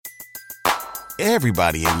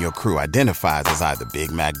Everybody in your crew identifies as either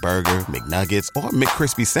Big Mac Burger, McNuggets, or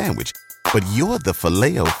McCrispy Sandwich. But you're the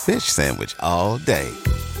Filet-O-Fish Sandwich all day.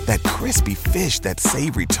 That crispy fish, that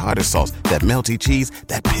savory tartar sauce, that melty cheese,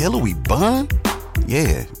 that pillowy bun.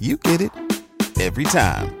 Yeah, you get it. Every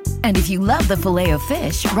time. And if you love the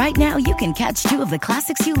Filet-O-Fish, right now you can catch two of the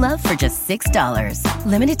classics you love for just $6.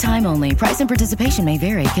 Limited time only. Price and participation may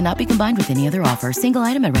vary. Cannot be combined with any other offer. Single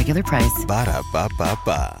item at regular price.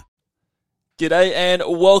 Ba-da-ba-ba-ba. G'day and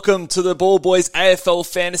welcome to the Ball Boys AFL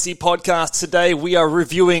Fantasy Podcast. Today we are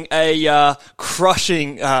reviewing a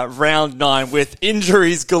crushing round 9 with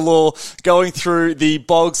injuries galore, going through the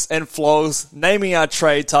bogs and flogs, naming our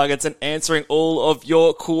trade targets and answering all of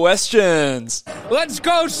your questions. Let's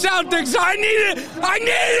go Celtics! I need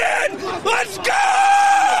it! Let's go!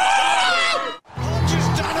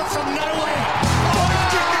 Just done it from nowhere.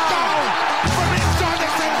 From inside the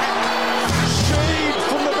center. Shade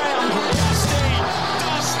from the boundary.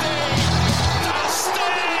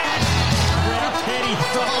 Dusty. Round Teddy.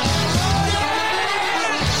 Petrarca.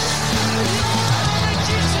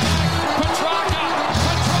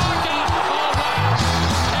 Oh, wow.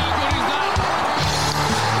 How good is that?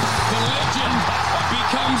 The legend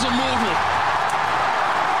becomes immortal.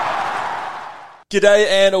 G'day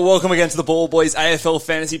and welcome again to the Ball Boys AFL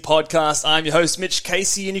Fantasy Podcast. I'm your host Mitch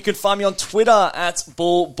Casey and you can find me on Twitter at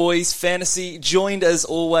Ball Boys Fantasy, joined as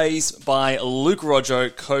always by Luke Rojo,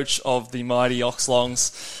 coach of the mighty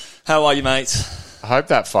Oxlongs. How are you, mate? I hope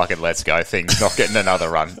that fucking let's go thing's not getting another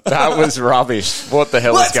run. That was rubbish. What the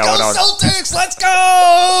hell is going on? Celtics, let's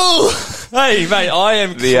go! Hey, mate, I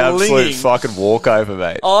am The absolute fucking walkover,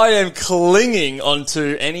 mate. I am clinging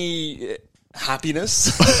onto any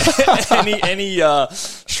happiness, any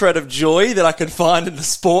shred of joy that I can find in the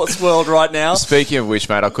sports world right now. Speaking of which,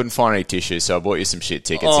 mate, I couldn't find any tissues, so I bought you some shit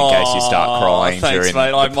tickets in case you start crying thanks, during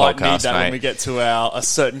mate. the I podcast, might need that mate. when we get to a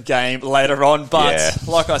certain game later on. But Yeah.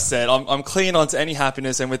 like I said, I'm clinging on to any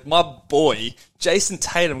happiness, and with my boy Jason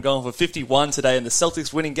Tatum going for 51 today, and the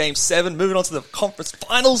Celtics winning Game 7, moving on to the conference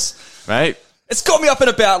finals. Mate, It's got me up and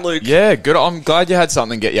about, Luke. yeah, good. I'm glad you had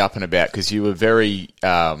something to get you up and about because you were very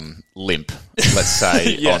limp, let's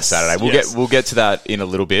say, Yes, on Saturday. We'll get to that in a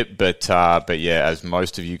little bit, but yeah, as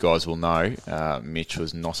most of you guys will know, Mitch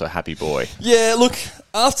was not a happy boy. Yeah, look,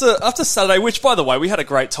 after Saturday, which, by the way, we had a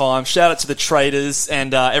great time. Shout out to the traders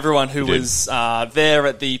and everyone who was there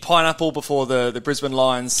at the Pineapple before the Brisbane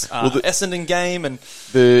Lions Essendon game. And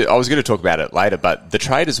I was going to talk about it later, but the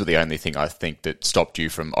traders were the only thing I think that stopped you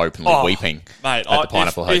from openly weeping mate, at the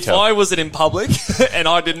Pineapple if Hotel. I was in public and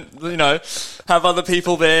I didn't, have other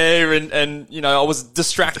people there and I was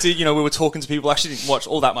distracted, we were talking to people. I actually didn't watch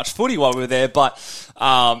all that much footy while we were there, but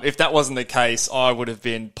if that wasn't the case, I would have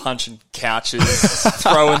been punching couches,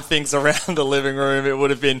 throwing things around the living room. It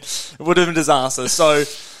would have been a disaster. So,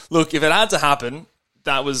 look, if it had to happen,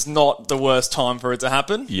 that was not the worst time for it to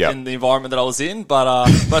happen in the environment that I was in.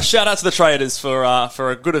 But shout out to the traders for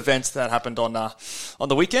a good event that happened on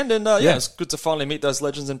the weekend. And it's good to finally meet those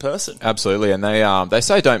legends in person. Absolutely, and they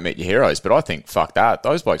say don't meet your heroes, but I think fuck that.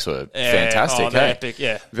 Those blokes were fantastic. They're epic.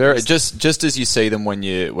 Yeah, very just as you see them when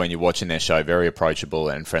you're watching their show, very approachable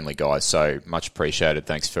and friendly guys. So much appreciated.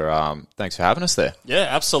 Thanks for having us there. Yeah,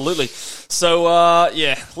 absolutely. So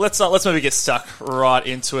let's maybe get stuck right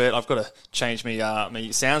into it. I've got to change me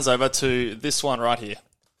sounds over to this one right here.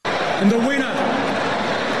 And the winner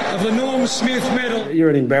of the Norm Smith Medal. You're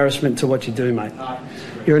an embarrassment to what you do, mate.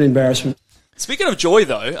 You're an embarrassment. Speaking of joy,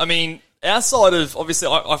 though, I mean, outside of, obviously,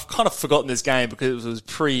 I've kind of forgotten this game because it was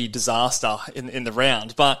pre-disaster in the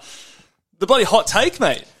round, but the bloody hot take,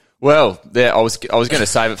 mate. Well, I was going to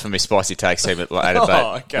save it for my spicy take segment later,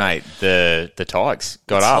 but okay. Mate, the Tigers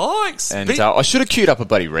got up. Tigers. And I should have queued up a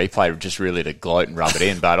bloody replay just really to gloat and rub it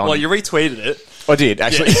in, but well, you retweeted it. I did,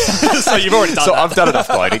 actually. Yeah. So you've already done so that. I've done enough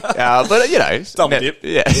gloating. But, double dip.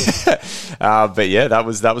 Yeah. But, yeah, that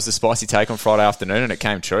was the spicy take on Friday afternoon, and it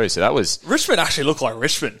came true. So that was... Richmond actually looked like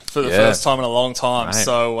Richmond for the first time in a long time. Mate.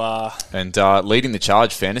 So... And leading the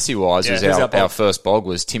charge fantasy-wise was our first bog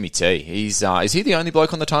was Timmy T. He's is he the only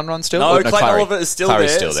bloke on the ton run still? No, Clayton Oliver is still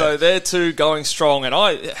there. So they're two going strong. And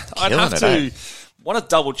I'd have to... want to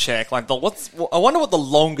double check, I wonder what the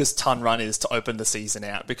longest ton run is to open the season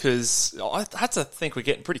out, because I had to think we're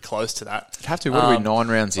getting pretty close to that. You'd have to. What are we, 9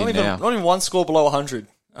 rounds in now? Not even one score below 100.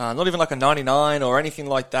 Not even like a 99 or anything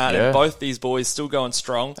like that. Yeah. And both these boys still going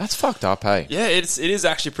strong. That's fucked up, hey? Yeah, it is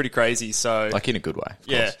actually pretty crazy. So, Like in a good way. Of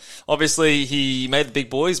yeah, course. obviously he made the big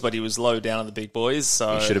boys, but he was low down on the big boys.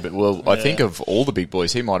 So He should have been. Well, I think of all the big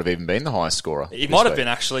boys, he might have even been the highest scorer. He might have been,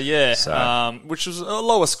 actually, yeah. So- Which was a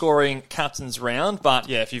lower scoring captain's round, but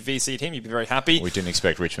yeah, if you VC'd him, you'd be very happy. We didn't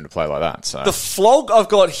expect Richmond to play like that. So The flog I've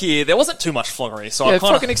got here, there wasn't too much floggery, so yeah, I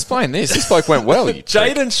kind fucking explain this. This bloke went well. You prick.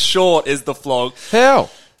 Jaden Short is the flog. How?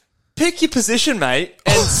 Pick your position, mate,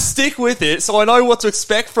 and stick with it so I know what to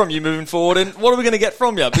expect from you moving forward and what are we going to get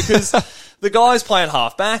from you. Because the guy's playing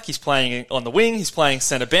half back, he's playing on the wing, he's playing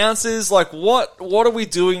centre bounces. Like, what are we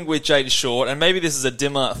doing with Jaden Short? And maybe this is a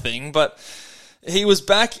dimmer thing, but he was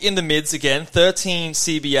back in the mids again, 13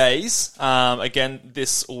 CBAs again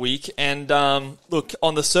this week. And look,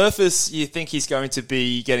 on the surface, you think he's going to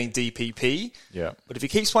be getting DPP. Yeah. But if he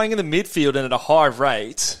keeps playing in the midfield and at a high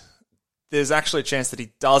rate, there's actually a chance that he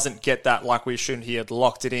doesn't get that like we assumed he had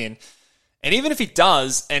locked it in. And even if he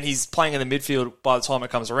does, and he's playing in the midfield by the time it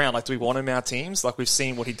comes around, like, do we want him in our teams? Like, we've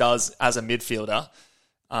seen what he does as a midfielder.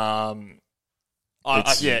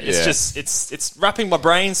 It's wrapping my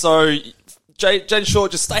brain, so Jaden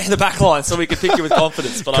Short, just stay in the back line so we can pick you with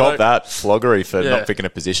confidence. But Caught that floggery for not picking a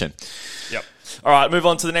position. Yep. All right, move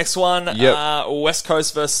on to the next one. Yep. West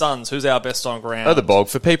Coast versus Suns. Who's our best on ground? The Bog.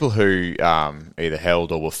 For people who either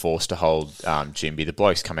held or were forced to hold Jimby, the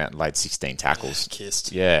bloke's come out and laid 16 tackles.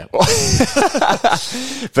 Kissed. Yeah. But,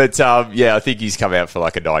 I think he's come out for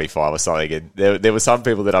like a 95 or something. And there were some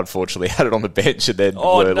people that unfortunately had it on the bench and then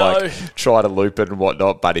trying to loop it and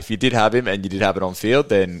whatnot. But if you did have him and you did have it on field,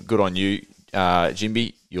 then good on you,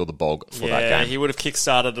 Jimby. You're the Bog for that game. He would have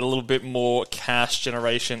kickstarted a little bit more cash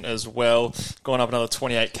generation as well. Gone up another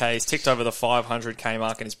 28K. He's ticked over the 500K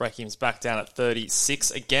mark and his break-even's back down at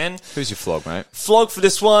 36 again. Who's your flog, mate? Flog for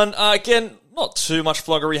this one. Again, not too much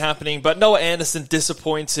floggery happening, but Noah Anderson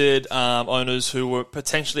disappointed owners who were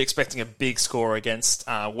potentially expecting a big score against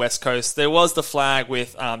West Coast. There was the flag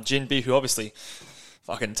with Jinby, who obviously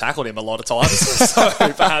fucking tackled him a lot of times, so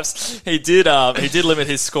perhaps he did limit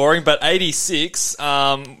his scoring. But 86,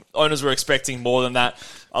 owners were expecting more than that.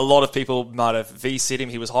 A lot of people might have VC'd him.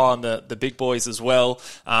 He was high on the big boys as well.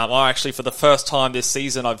 I actually, for the first time this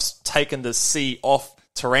season, I've taken the C off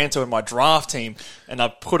Taranto in my draft team, and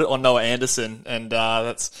I've put it on Noah Anderson, and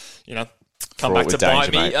that's come back to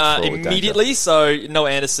bite me immediately. So Noah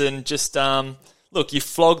Anderson just. Look, you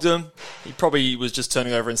flogged him. He probably was just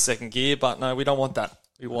turning over in second gear, but no, we don't want that.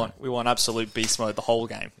 We want absolute beast mode the whole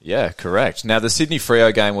game. Yeah, correct. Now, the Sydney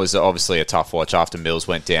Freo game was obviously a tough watch after Mills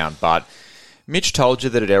went down, but Mitch told you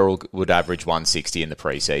that Errol would average 160 in the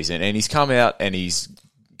preseason, and he's come out and he's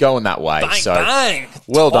going that way. Bang, so bang!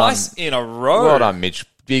 Well Twice done in a row. Well done, Mitch.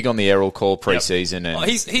 Big on the Errol call preseason, and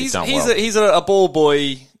he's done well. he's a ball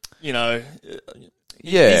boy.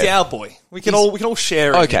 Yeah, he's our boy. We can all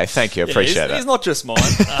share. Okay, thank you. I appreciate that. He's not just mine.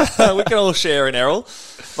 We can all share in Errol.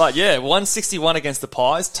 But yeah, 161 against the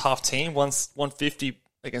Pies, tough team. 150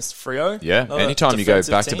 against Freo. Yeah, anytime you go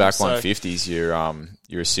back to back team, 150s,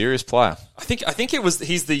 you're a serious player. I think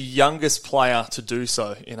he's the youngest player to do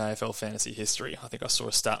so in AFL fantasy history. I think I saw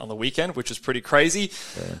a stat on the weekend, which was pretty crazy.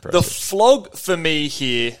 Very impressive. The flog for me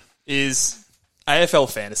here is AFL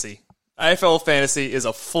fantasy. AFL fantasy is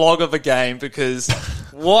a flog of a game because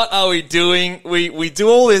what are we doing? We do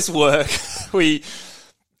all this work.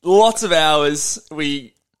 Lots of hours.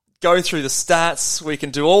 We go through the stats. We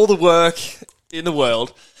can do all the work in the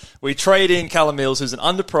world. We trade in Callum Mills, who's an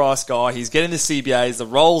underpriced guy. He's getting the CBAs, the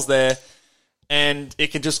roles there, and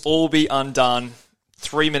it can just all be undone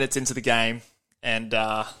 3 minutes into the game. And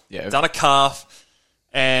done a calf.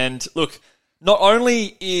 And look, not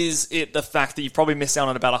only is it the fact that you've probably missed out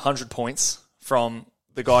on about 100 points from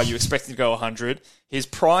the guy you expected to go 100, his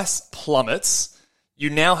price plummets.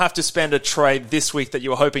 You now have to spend a trade this week that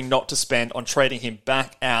you were hoping not to spend on trading him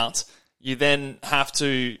back out. You then have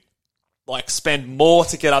to spend more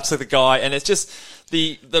to get up to the guy, and it's just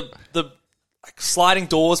the sliding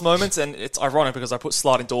doors moments, and it's ironic because I put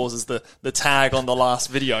sliding doors as the tag on the last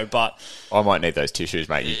video, but I might need those tissues,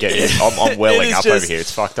 mate. I'm welling up over here.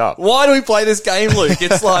 It's fucked up. Why do we play this game, Luke?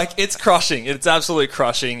 It's it's crushing. It's absolutely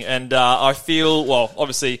crushing, and I feel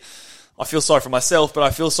obviously I feel sorry for myself, but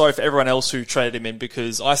I feel sorry for everyone else who traded him in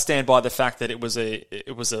because I stand by the fact that it was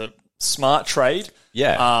a smart trade.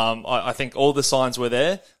 Yeah, I think all the signs were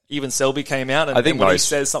there. Even Selby came out, and when he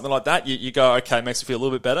says something like that, you go, okay, it makes me feel a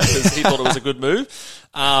little bit better because he thought it was a good move.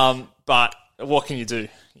 But what can you do?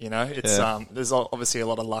 You know, it's there's obviously a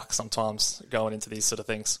lot of luck sometimes going into these sort of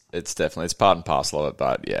things. It's part and parcel of it,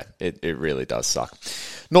 but yeah, it really does suck.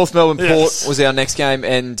 North Melbourne Port was our next game,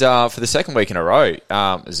 and for the second week in a row,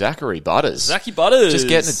 Zachary Butters. Zachy Butters. Just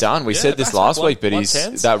getting it done. We said this last week, but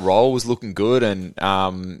that role was looking good,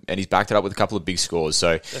 and he's backed it up with a couple of big scores.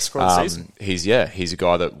 So best score of the season. He's a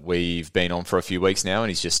guy that we've been on for a few weeks now, and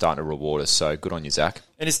he's just starting to reward us. So good on you, Zach.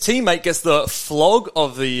 And his teammate gets the flog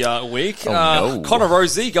of the week. No. Connor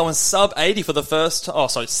Rosie going sub 80 for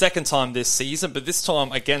the second time this season, but this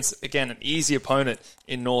time against, again, an easy opponent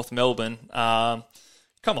in North Melbourne.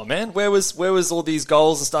 Come on, man. Where was all these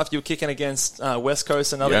goals and stuff you were kicking against West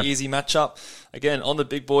Coast? Another easy matchup. Again, on the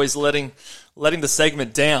big boys, letting the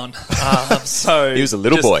segment down. So he was a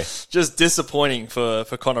little boy. Just disappointing for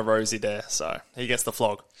Connor Rosie there. So he gets the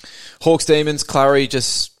flog. Hawks Demons, Clary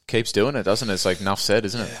just keeps doing it, doesn't it? It's like enough said,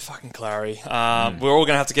 isn't it? Yeah, fucking Clary. We're all going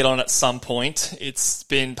to have to get on at some point. It's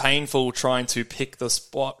been painful trying to pick the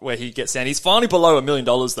spot where he gets down. He's finally below $1 million,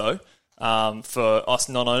 though. For us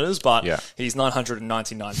non-owners, but he's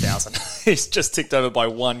 999,000. He's just ticked over by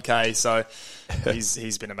 1K, so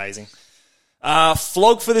he's been amazing.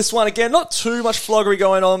 Flog for this one again. Not too much floggery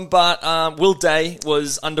going on, but Will Day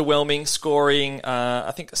was underwhelming, scoring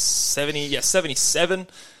I think 77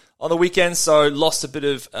 on the weekend. So lost a bit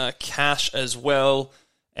of cash as well,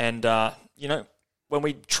 and when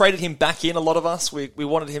we traded him back in, a lot of us, we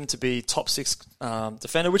wanted him to be top 6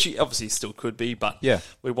 defender, which he obviously still could be, but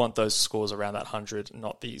we want those scores around that 100,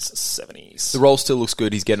 not these 70s. The role still looks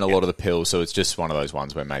good. He's getting a lot of the pills, so it's just one of those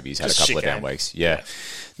ones where maybe he's had a couple of down weeks. Yeah.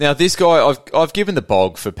 Now, this guy, I've given the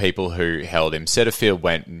bog for people who held him. Setterfield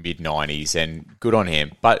went mid-90s, and good on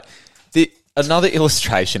him. But another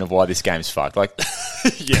illustration of why this game's fucked. Like,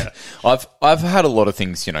 I've had a lot of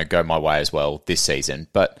things, go my way as well this season,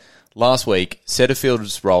 but last week,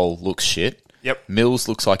 Setterfield's role looks shit. Yep. Mills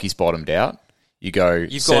looks like he's bottomed out. You've gone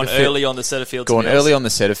early on the Setterfield. Early on the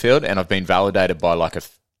Setterfield, and I've been validated by like a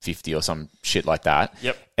 50 or some shit like that.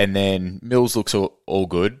 Yep. And then Mills looks all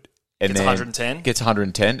good. And gets 110. Gets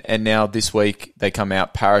 110. And now this week, they come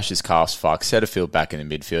out, Parrish's calf's fucked. Setterfield back in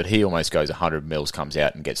the midfield. He almost goes 100. Mills comes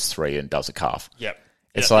out and gets 3 and does a calf. Yep.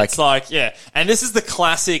 It's like, and this is the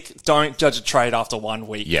classic don't judge a trade after 1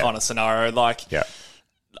 week kind of scenario. Like,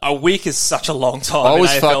 a week is such a long time in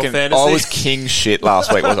AFL fantasy. I was king shit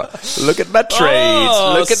last week. Look at my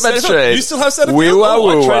trades. Look at my trades. You still have Setterfield?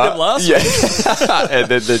 I traded him last week. And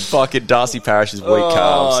then the fucking Darcy Parrish's weak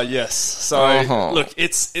calves. Oh, yes. So, look,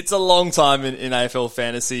 it's a long time in AFL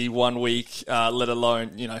fantasy, 1 week, let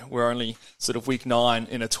alone, we're only sort of week 9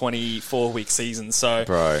 in a 24-week season. So,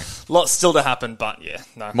 lots still to happen, but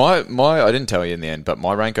no. My I didn't tell you in the end, but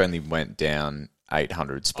my rank only went down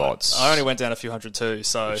 800 spots. I only went down a few hundred too,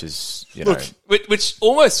 so which is which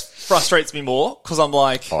almost frustrates me more because I'm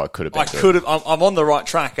like, it could have been. I'm on the right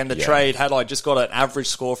track, and the trade had I just got an average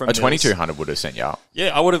score from a 2200 would have sent you up. Yeah,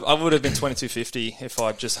 I would have been 2250 if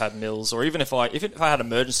I just had Mills, or even if I had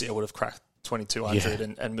emergency, I would have cracked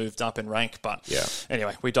 2200 and moved up in rank. But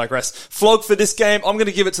anyway, we digress. Flog for this game. I'm going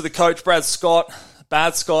to give it to the coach, Brad Scott,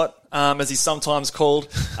 Bad Scott, as he's sometimes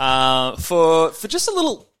called, for just a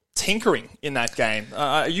little tinkering in that game.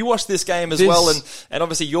 You watched this game as well, and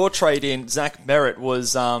obviously your trade in Zach Merritt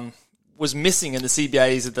was missing in the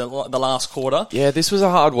CBAs at the last quarter. Yeah, this was a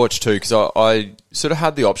hard watch too because I sort of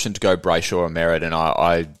had the option to go Brayshaw or Merritt, and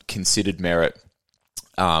I considered Merritt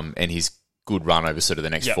and his good run over sort of the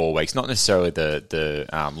next 4 weeks, not necessarily the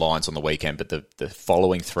Lions on the weekend, but the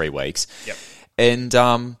following 3 weeks. Yep. And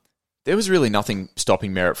there was really nothing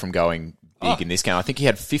stopping Merritt from going big in this game. I think he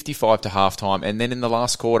had 55 to halftime, and then in the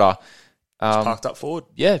last quarter, parked up forward.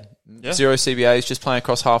 Yeah, 0 CBAs, just playing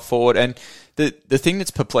across half forward. And the thing that's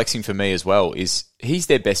perplexing for me as well is he's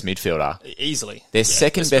their best midfielder. Easily. Their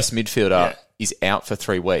second best midfielder is out for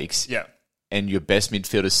 3 weeks. Yeah. And your best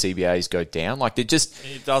midfielder's CBAs go down. Like, it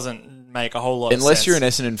doesn't make a whole lot of sense. Unless you're an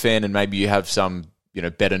Essendon fan and maybe you have some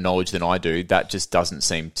better knowledge than I do, that just doesn't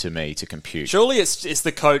seem to me to compute. Surely it's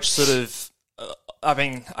the coach sort of... I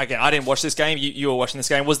mean, again, I didn't watch this game. You were watching this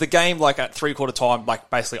game. Was the game like at 3/4 time,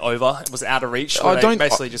 like basically over? It was out of reach.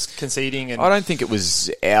 Basically just conceding. And I don't think it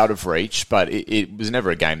was out of reach, but it was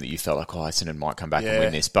never a game that you felt like, Essendon might come back and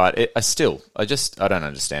win this. But I don't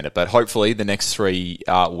understand it. But hopefully the next 3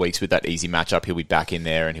 weeks with that easy matchup, he'll be back in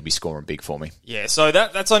there and he'll be scoring big for me. Yeah, so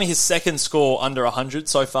that's only his second score under 100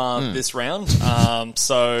 so far this round. And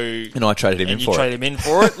I traded him in for it. You traded him in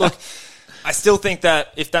for it. Look. I still think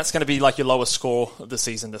that if that's going to be like your lowest score of the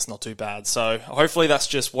season, that's not too bad. So hopefully that's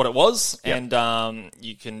just what it was, and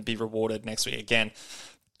you can be rewarded next week again.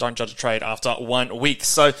 don't judge a trade after 1 week.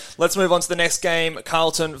 So let's move on to the next game.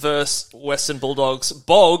 Carlton versus Western Bulldogs.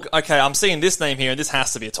 Bog. Okay, I'm seeing this name here, and this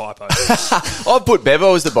has to be a typo. I put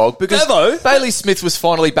Bevo as the Bog because Bailey Smith was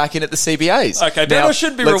finally back in at the CBAs. Okay, Bevo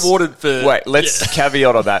should be rewarded for... Wait, let's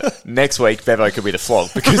caveat on that. Next week, Bevo could be the flog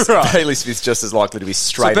because Bailey Smith's just as likely to be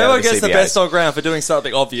straight out of the CBAs. So Bevo gets the best on ground for doing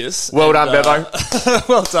something obvious. Well done, Bevo.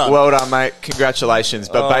 Well done. Well done, mate. Congratulations.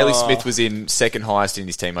 But Bailey Smith was in second highest in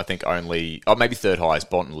his team, I think maybe third highest,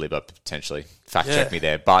 Bonton Libba potentially. Fact check me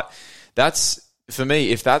there. But that's, for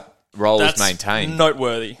me, if that role is maintained...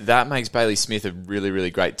 noteworthy. That makes Bailey Smith a really, really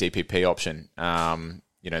great DPP option.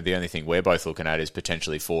 The only thing we're both looking at is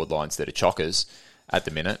potentially forward lines that are chockers at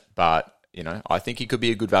the minute. But, I think he could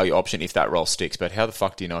be a good value option if that role sticks. But how the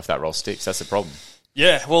fuck do you know if that role sticks? That's the problem.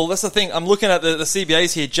 Yeah, well, that's the thing. I'm looking at the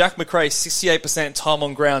CBAs here. Jack McRae, 68% time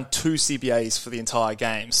on ground, 2 CBAs for the entire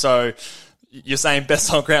game. So you're saying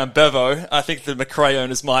best on ground Bevo. I think the McRae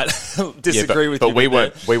owners might disagree with you. But we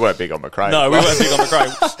weren't big on McRae. No, we weren't big on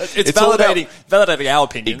McRae. It's validating our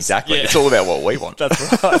opinions. Exactly. Yeah. It's all about what we want.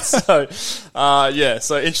 That's right.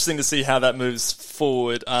 So interesting to see how that moves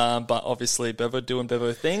forward. But obviously Bevo doing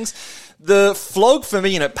Bevo things. The flog for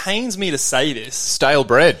me, and it pains me to say this. Stale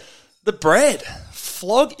bread. The bread.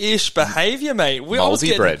 Flog-ish behaviour, mate.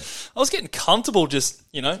 Moldy bread. I was getting comfortable just,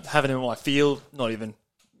 having him in my field, not even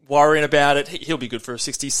worrying about it. He'll be good for a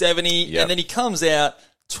 60, 70. Yep. And then he comes out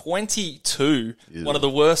 22, one of the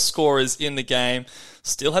worst scorers in the game.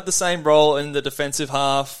 Still had the same role in the defensive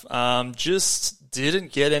half. Just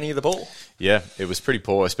didn't get any of the ball. Yeah, it was pretty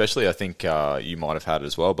poor, especially I think you might have had it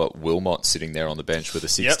as well, but Wilmot sitting there on the bench with a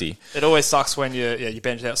 60. Yep. It always sucks when you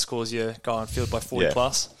bench out scores your guy on field by 40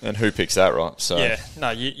 plus. And who picks that, right? So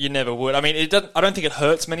you never would. I mean, I don't think it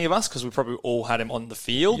hurts many of us because we probably all had him on the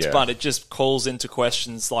field, but it just calls into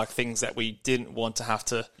questions like things that we didn't want to have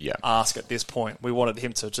to ask at this point. We wanted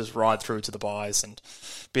him to just ride through to the buys and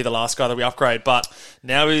be the last guy that we upgrade, but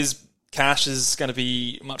now his cash is going to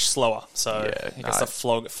be much slower, so I guess a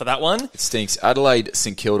flog for that one. It stinks. Adelaide,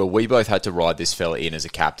 St Kilda, we both had to ride this fella in as a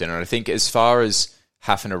captain, and I think as far as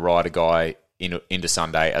having to ride a guy into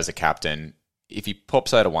Sunday as a captain, if he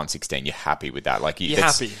pops out a 116, you're happy with that. You're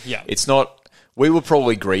happy, yeah. It's not... We were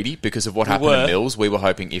probably greedy because of what happened to Mills. We were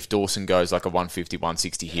hoping if Dawson goes like a 150,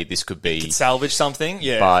 160 here, this could be... salvage something,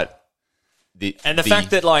 yeah. But... The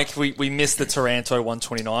fact that we missed the Taranto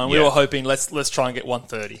 129, we were hoping let's try and get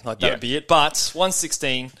 130, that would be it. But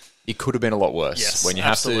 116, it could have been a lot worse. Yes, when you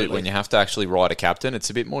have to actually ride a captain,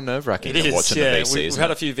 it's a bit more nerve wracking than watching the VC. We've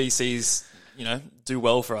had a few VCs, do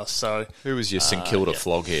well for us. So who was your St Kilda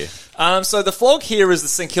flog here? So the flog here is the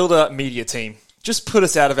St Kilda media team. Just put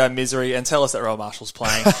us out of our misery and tell us that Rowan Marshall's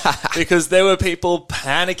playing. Because there were people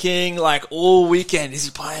panicking all weekend. Is he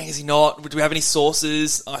playing? Is he not? Do we have any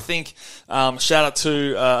sources? I think, shout out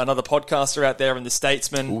to another podcaster out there in The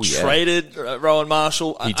Statesman, traded Rowan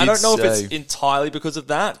Marshall. I don't know if it's entirely because of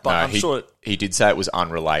that, but I'm sure... He did say it was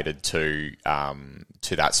unrelated to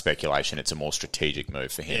that speculation. It's a more strategic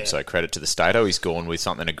move for him. Yeah. So credit to the Stato. He's gone with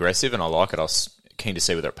something aggressive, and I like it. I was keen to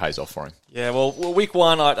see whether it pays off for him. Yeah, well, week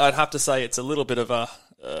one, I'd have to say it's a little bit of a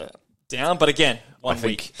down, but again, I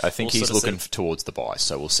think he's looking towards the buy,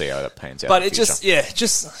 so we'll see how that pans out. But it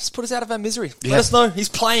just put us out of our misery. Let us know he's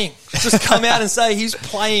playing. Just come out and say he's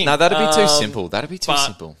playing. No, that'd be too simple.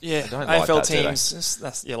 Yeah, I don't AFL like teams,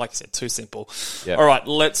 that's like I said, too simple. Yep. All right,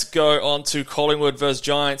 let's go on to Collingwood versus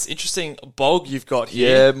Giants. Interesting bog you've got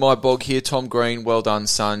here. Yeah, my bog here, Tom Green. Well done,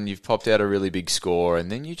 son. You've popped out a really big score,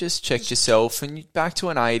 and then you just checked yourself, and you're back to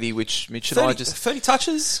an 80, which Mitch and I just 30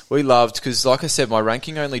 touches. We loved because, like I said, my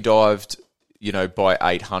ranking only dived by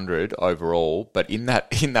 800 overall, but in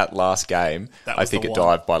that last game, I think it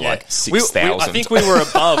dived by 6,000. I think we were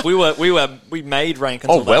above. We made rank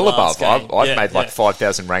until well above. I've made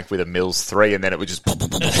 5,000 rank with a Mills 3, and then it was just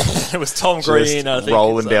it was Tom Green, I think,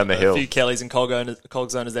 rolling down the hill. A few Kellys and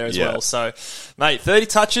Cogs owners there as well. So, mate, 30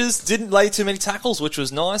 touches, didn't lay too many tackles, which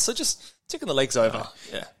was nice. So just ticking the legs over.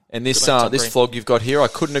 Yeah. And this flog you've got here, I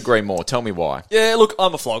couldn't agree more. Tell me why. Yeah, look,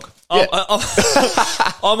 I'm a flog. Yeah.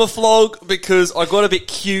 I'm a flog because I got a bit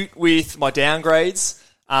cute with my downgrades.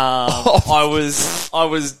 I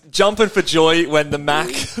was jumping for joy when the Mac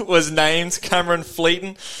was named Cameron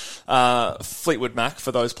Fleeton. Fleetwood Mac,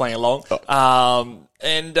 for those playing along. Look,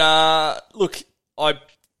 I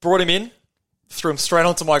brought him in, threw him straight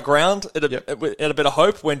onto my ground at a bit of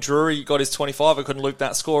hope. When Drury got his 25, I couldn't loop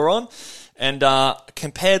that score on. And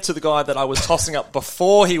compared to the guy that I was tossing up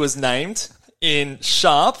before he was named in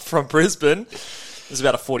Sharp from Brisbane, there's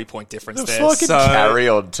about a 40-point difference there. Fucking carry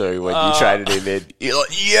on too when you traded him in. You're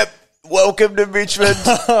like, yep, Welcome to Richmond.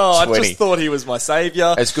 I just thought he was my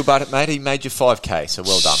saviour. It's good, but mate, he made you 5K, so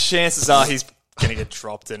well done. Chances are he's going to get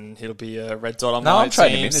dropped and he'll be a red dot on my I'm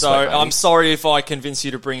trading him team. in this So week, mate. I'm sorry if I convinced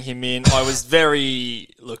you to bring him in. I was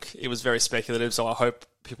it was very speculative, so I hope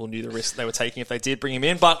people knew the risk they were taking if they did bring him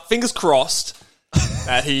in. But fingers crossed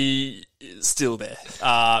that he is still there,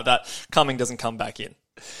 that Cumming doesn't come back in.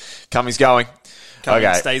 Cummings going.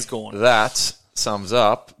 Cumming stays gone. That sums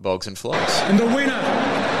up Bogs and Flows. And the winner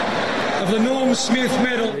of the Norm Smith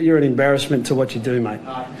medal. You're an embarrassment to what you do, mate.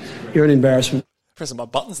 You're an embarrassment. Pressing my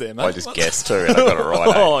buttons there, mate. I just guessed too, and I got it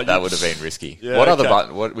right. Oh, that would have been risky. Yeah, what okay. other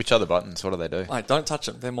button? Which other buttons? What do they do? Mate, don't touch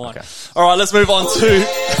them. They're mine. Okay. All right, let's move on to...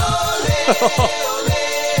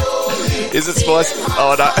 Is it spicy?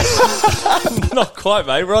 Oh no, Not quite,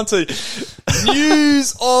 mate. We're on to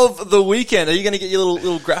news of the weekend. Are you going to get your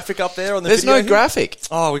little graphic up there on the there's video no here? graphic.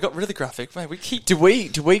 Oh, we got rid of the graphic. Mate, we keep... Did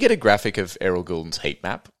we get a graphic of Errol Goulden's heat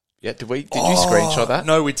map? Yeah, did you screenshot that?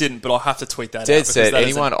 No, we didn't, but I'll have to tweet that out. Dead because set. that is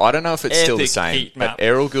Anyone? I don't know if it's still the epic same, heat map. but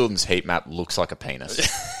Errol Goulden's heat map looks like a penis.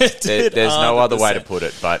 It There's no other way to 100%. put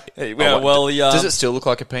it. But Does it still look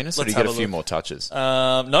like a penis, or do you let's get a have a few look. more touches?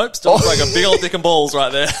 Nope, still looks like a big old dick and balls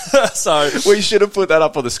right there. So We should have put that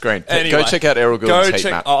up on the screen. anyway, Go check out Errol Goulden's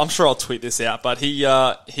heat map. I'm sure I'll tweet this out, but he.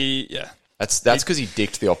 That's because he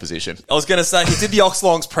dicked the opposition. I was going to say he did the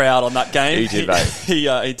Oxlongs proud on that game. He did, mate.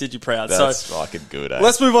 He did you proud. That's so fucking good.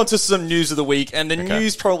 let's move on to some news of the week, and the Okay.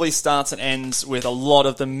 news probably starts and ends with a lot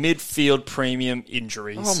of the midfield premium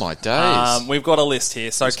injuries. Oh, my days. We've got a list here.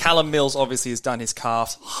 So Callum Mills obviously has done his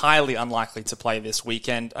calf, highly unlikely to play this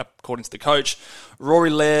weekend, according to the coach. Rory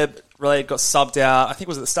Laird got subbed out. I think it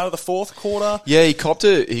was at the start of the fourth quarter. Yeah, he copped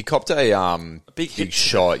a Big hit.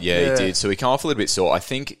 shot. Yeah, Yeah. he did. So he came off a little bit sore. I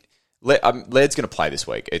think Laird's going to play this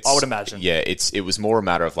week. I would imagine. Yeah, it was more a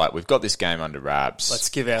matter of like, we've got this game under wraps. Let's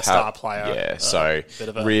give our star player Yeah, a so bit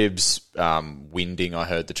of a- ribs, winding, I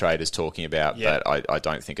heard the traders talking about, Yeah. but I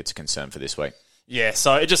don't think it's a concern for this week. Yeah,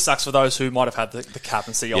 so it just sucks for those who might have had the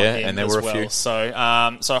captaincy on Yeah, him and there as were a well. few.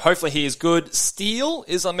 So hopefully he is good. Steele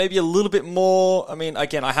is maybe a little bit more... I mean,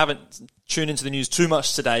 again, I haven't tuned into the news too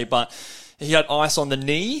much today, but he had ice on the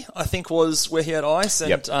knee, I think was where he had ice, and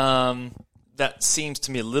Yep. that seems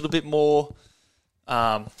to me a little bit more...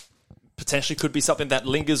 potentially could be something that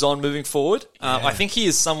lingers on moving forward. I think he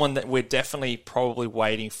is someone that we're definitely probably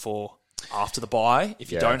waiting for after the bye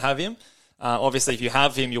if you Yeah. don't have him. Obviously, if you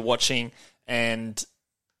have him, you're watching, and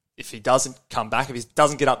if he doesn't come back, if he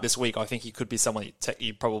doesn't get up this week, I think he could be someone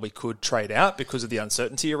you probably could trade out because of the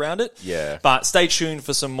uncertainty around it. Yeah. But stay tuned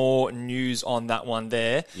for some more news on that one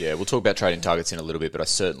there. Yeah, we'll talk about trading targets in a little bit, but I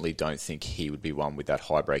certainly don't think he would be one with that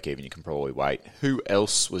high break even. You can probably wait. Who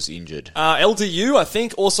else was injured? LDU, I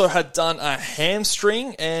think, also had done a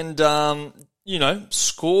hamstring and,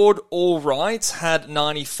 scored all right, had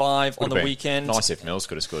 95 on Would've the been weekend. Nice if Mills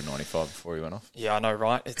could have scored 95 before he went off. Yeah, I know,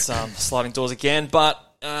 right? It's sliding doors again. But,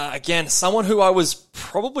 again, someone who I was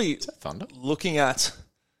probably Thunder? looking at...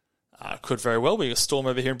 could very well be a storm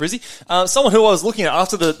over here in Brizzy. Someone who I was looking at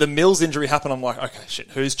after the Mills injury happened, I'm like, okay,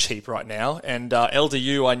 shit, who's cheap right now? And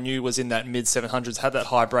LDU I knew was in that mid-700s, had that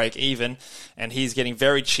high break even, and he's getting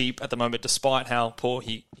very cheap at the moment despite how poor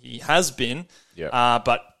he has been. Yeah.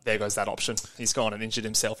 But there goes that option. He's gone and injured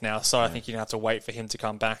himself now, so I think you're going to have to wait for him to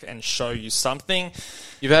come back and show you something.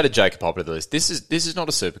 You've added Jacob Hopper to the list. This is not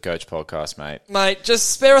a Supercoach podcast, mate. Mate, just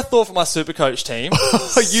spare a thought for my Supercoach team.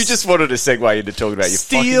 You just wanted to segue into talking about your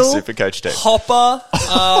Steele, fucking Supercoach team. Hopper.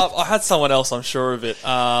 I had someone else, I'm sure of it.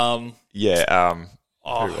 Who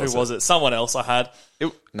Who was it? Someone else I had.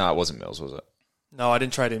 No, it wasn't Mills, was it? No, I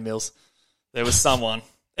didn't trade in Mills. There was someone.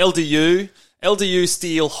 LDU,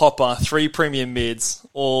 Steele, Hopper, 3 premium mids,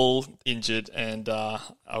 all injured, and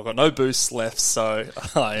I've got no boosts left, so...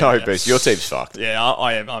 Boost. Your team's fucked. Yeah,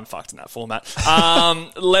 I'm fucked in that format.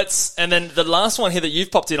 And then the last one here that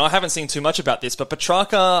you've popped in, I haven't seen too much about this, but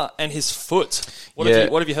Petrarca and his foot. What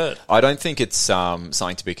have you heard? I don't think it's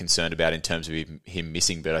something to be concerned about in terms of him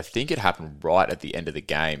missing, but I think it happened right at the end of the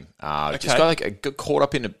game. Just got caught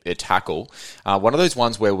up in a tackle. One of those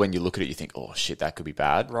ones where when you look at it, you think, oh shit, that could be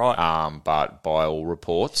bad. Right. But by all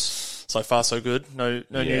reports... So far, so good. No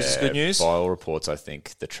news is good news. By all reports, I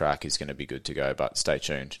think the track is going to be good to go, but stay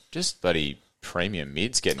tuned. Just bloody premium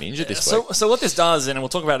mids getting injured this week. So what this does, and we'll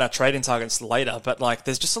talk about our trading targets later, but like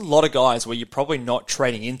there's just a lot of guys where you're probably not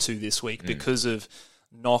trading into this week because of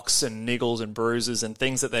knocks and niggles and bruises and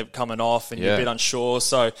things that they've coming off and you're a bit unsure.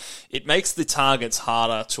 So it makes the targets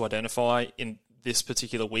harder to identify in this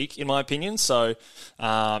particular week, in my opinion. So,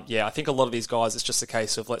 I think a lot of these guys, it's just a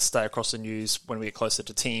case of let's stay across the news when we get closer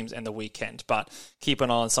to teams and the weekend. But keep an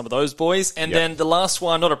eye on some of those boys. And then the last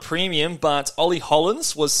one, not a premium, but Ollie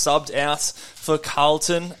Hollins was subbed out for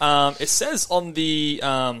Carlton. It says on the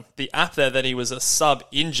app there that he was a sub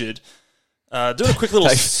injured. Doing a quick little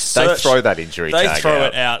search. They throw that injury tag out. They throw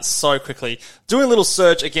it out so quickly. Doing a little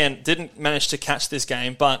search, again, didn't manage to catch this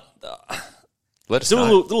game, but... Let us do a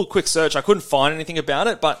know. little quick search. I couldn't find anything about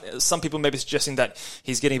it, but some people may be suggesting that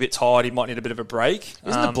he's getting a bit tired. He might need a bit of a break.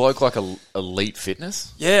 Isn't the bloke like elite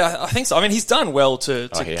fitness? Yeah, I think so. I mean, he's done well to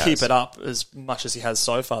keep has. it up as much as he has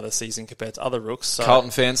so far this season compared to other rooks. So.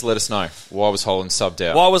 Carlton fans, let us know. Why was Holland subbed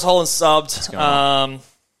out? Why was Holland subbed?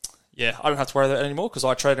 I don't have to worry about that anymore because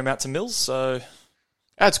I traded him out to Mills, so...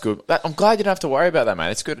 That's good. I'm glad you don't have to worry about that,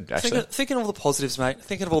 mate. It's good, actually. Thinking of all the positives, mate.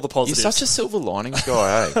 Thinking of all the positives. You're such a silver linings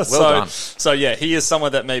guy, eh? Well done. So, he is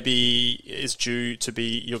someone that maybe is due to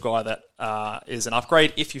be your guy that is an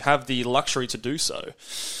upgrade if you have the luxury to do so.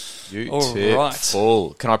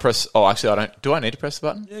 Beautiful. Can I press... Oh, actually, I don't... Do I need to press the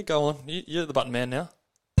button? Yeah, go on. You're the button man now.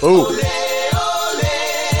 Ooh.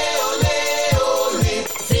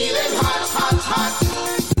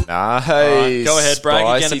 Nice. Right, go ahead,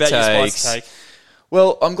 brag again about your spicy take.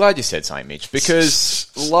 Well, I'm glad you said something, Mitch, because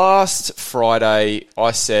last Friday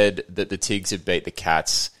I said that the Tigs had beat the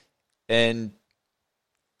Cats, and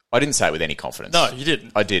I didn't say it with any confidence. No, you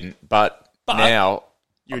didn't. I didn't, but now...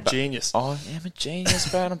 You're a genius. I am a genius,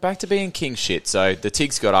 but I'm back to being king shit. So the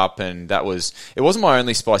Tigs got up, and it wasn't my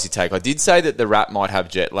only spicy take. I did say that the Rat might have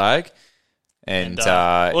jet lag. And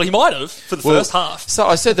he might have for the first half. So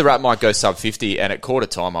I said the Rat might go sub 50, and at quarter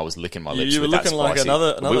time I was licking my lips. You were looking like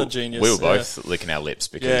another genius. We were both licking our lips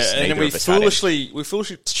because and then we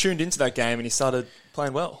foolishly tuned into that game, and he started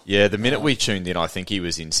playing well. Yeah, the minute we tuned in, I think he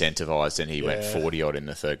was incentivised, and he went 40 odd in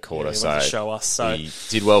the third quarter. He wanted to show us. So he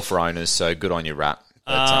did well for owners. So good on you, Rat.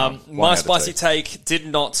 But, my spicy take did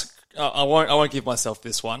not. I won't give myself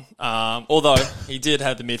this one. Although he did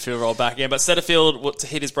have the midfield roll back in, but Setterfield to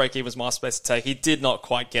hit his break even was my spicy take. He did not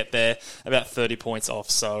quite get there, about 30 points off.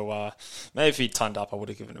 So maybe if he'd turned up, I would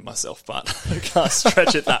have given it myself, but I can't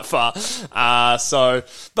stretch it that far.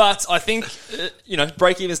 But I think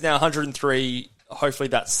break even is now 103. Hopefully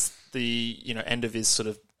that's the end of his sort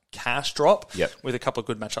of cash drop. Yep. With a couple of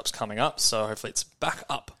good matchups coming up. So hopefully it's back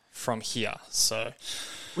up from here. So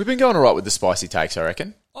we've been going all right with the spicy takes, I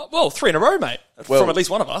reckon. Well, 3 in a row, mate, from at least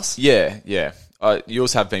one of us. Yeah.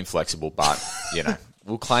 Yours have been flexible, but,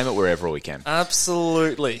 we'll claim it wherever we can.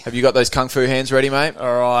 Absolutely. Have you got those kung fu hands ready, mate?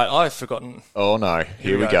 All right, I've forgotten. Oh, no.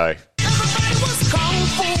 Here we go.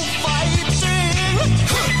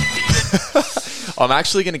 I'm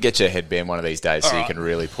actually going to get you a headband one of these days so you can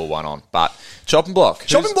really pull one on. But chopping block.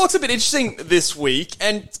 Chopping block's a bit interesting this week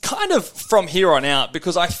and kind of from here on out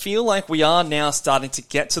because I feel like we are now starting to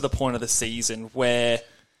get to the point of the season where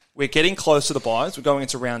we're getting close to the buys. We're going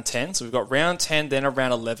into round 10. So we've got round 10, then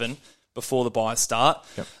around 11 before the buys start.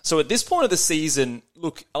 Yep. So at this point of the season,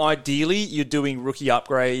 look, ideally you're doing rookie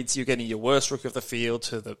upgrades. You're getting your worst rookie of the field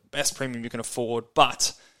to the best premium you can afford.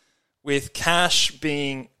 But with cash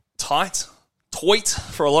being tight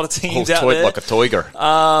for a lot of teams out there. Like a toiger.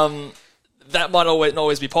 That might not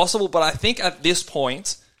always be possible, but I think at this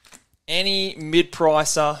point, any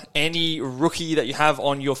mid-pricer, any rookie that you have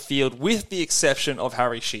on your field, with the exception of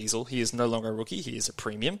Harry Sheezel, he is no longer a rookie, he is a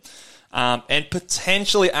premium, and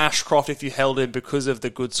potentially Ashcroft, if you held him because of the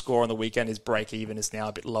good score on the weekend, his break-even is now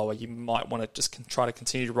a bit lower. You might want to just try to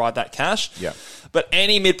continue to ride that cash. Yeah. But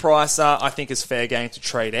any mid-pricer, I think, is fair game to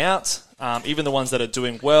trade out, even the ones that are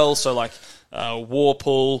doing well, so like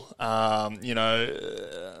Warpool,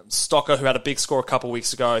 Stocker, who had a big score a couple of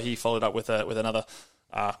weeks ago. He followed up with another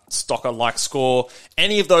Stocker-like score.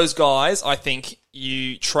 Any of those guys, I think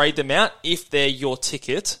you trade them out if they're your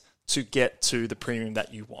ticket to get to the premium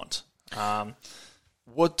that you want.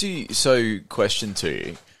 Question to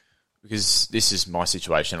you, because this is my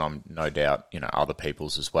situation, I'm no doubt, other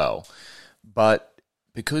people's as well, but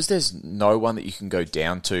because there's no one that you can go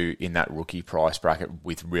down to in that rookie price bracket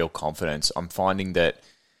with real confidence, I'm finding that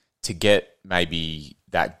to get maybe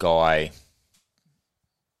that guy,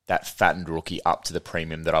 that fattened rookie up to the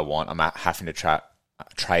premium that I want, I'm having to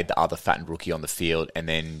trade the other fattened rookie on the field, and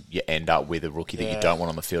then you end up with a rookie that you don't want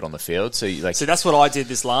on the field. So that's what I did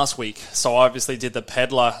this last week. So I obviously did the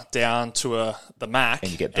peddler down to the Mac,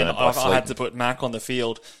 and you get burnt by I had to put Mac on the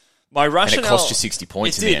field. My rationale, and it cost you 60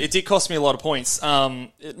 points in the end. It did cost me a lot of points.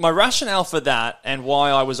 My rationale for that and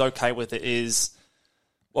why I was okay with it is,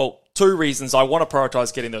 well, 2 reasons. I want to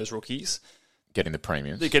prioritise getting those rookies. Getting the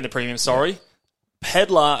premiums. Getting the premium, sorry.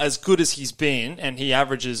 Pedler, as good as he's been, and he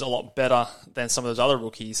averages a lot better than some of those other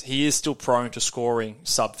rookies, he is still prone to scoring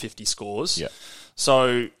sub-50 scores. Yeah.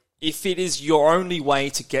 So if it is your only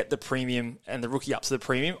way to get the premium and the rookie up to the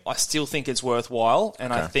premium, I still think it's worthwhile.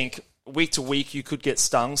 And I think week to week you could get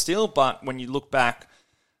stung still, but when you look back,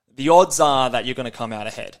 the odds are that you're going to come out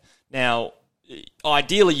ahead. Now,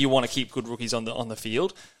 ideally you want to keep good rookies on the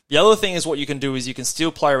field. The other thing is what you can do is you can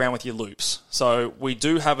still play around with your loops. So we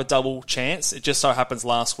do have a double chance. It just so happens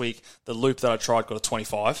last week, the loop that I tried got a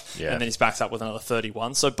 25, and then he's backed up with another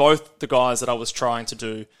 31. So both the guys that I was trying to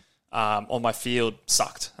do on my field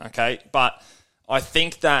sucked, okay? But I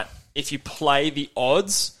think that if you play the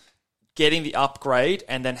odds, getting the upgrade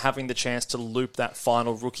and then having the chance to loop that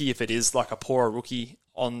final rookie, if it is like a poorer rookie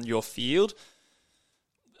on your field,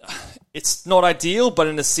 it's not ideal, but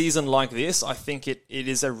in a season like this, I think it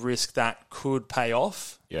is a risk that could pay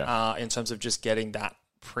off in terms of just getting that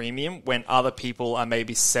premium when other people are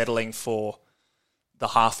maybe settling for the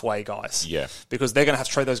halfway guys. Yeah. Because they're going to have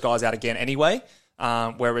to trade those guys out again anyway,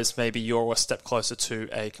 whereas maybe you're a step closer to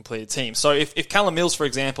a completed team. So if Callum Mills, for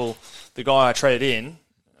example, the guy I traded in,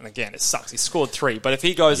 and again, it sucks, he scored 3, but if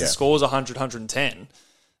he goes and scores 100, 110,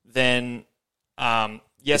 then...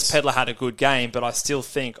 yes, Pedler had a good game, but I still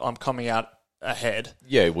think I'm coming out ahead.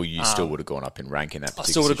 Yeah, well, you still would have gone up in rank in that particular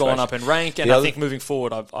I still would have situation. gone up in rank, and I think moving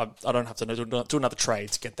forward, I don't have to do another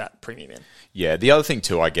trade to get that premium in. Yeah, the other thing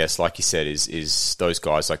too, I guess, like you said, is those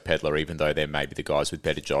guys like Pedler, even though they're maybe the guys with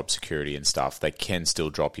better job security and stuff, they can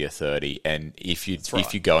still drop you 30. And if you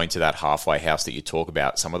go into that halfway house that you talk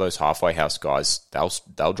about, some of those halfway house guys,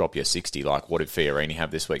 they'll drop you 60. Like, what did Fiorini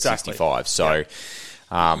have this week? Exactly. 65. So... Yeah.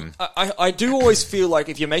 I do always feel like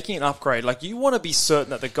if you're making an upgrade, like you want to be certain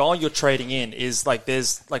that the guy you're trading in is like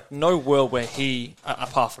there's like no world where he,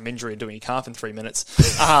 apart from injury and doing a calf in 3 minutes,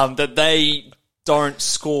 that they don't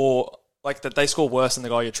score, like that they score worse than the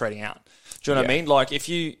guy you're trading out. Do you know what I mean? Like if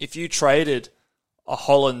you traded a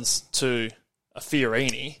Hollins to a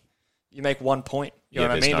Fiorini, you make 1 point. You know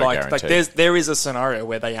what I mean? No like there is a scenario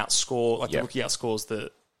where they outscore, like the rookie outscores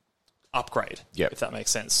the upgrade. If that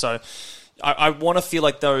makes sense. So. I want to feel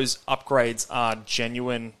like those upgrades are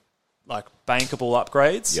genuine, like bankable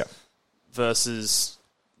upgrades versus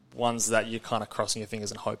ones that you're kind of crossing your fingers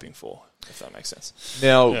and hoping for, if that makes sense.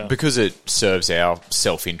 Now, because it serves our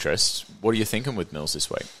self-interest, what are you thinking with Mills this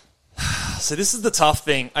week? So this is the tough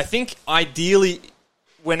thing. I think ideally,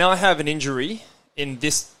 when I have an injury in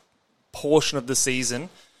this portion of the season,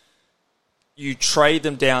 you trade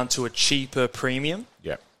them down to a cheaper premium.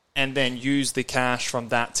 And then use the cash from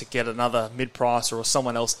that to get another mid-pricer or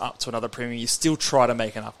someone else up to another premium. You still try to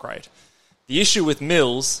make an upgrade. The issue with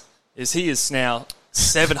Mills is he is now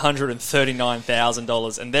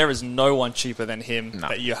 $739,000, and there is no one cheaper than him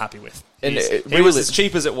that you're happy with. And he was as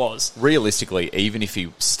cheap as it was. Realistically, even if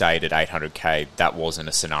he stayed at 800K, that wasn't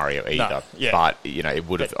a scenario either. But, it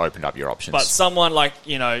would have opened up your options. But someone like,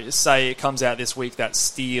 say it comes out this week that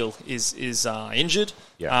Steele is injured.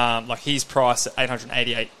 Like he's priced at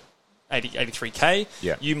 83K.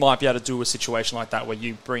 You might be able to do a situation like that where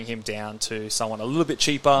you bring him down to someone a little bit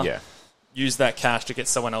cheaper. Use that cash to get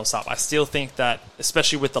someone else up. I still think that,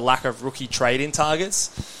 especially with the lack of rookie trade-in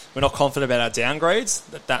targets, we're not confident about our downgrades,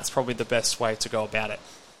 that's probably the best way to go about it.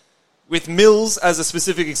 With Mills as a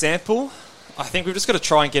specific example, I think we've just got to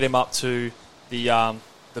try and get him up to the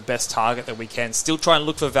best target that we can. Still try and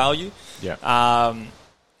look for value.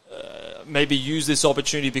 Maybe use this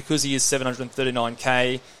opportunity because he is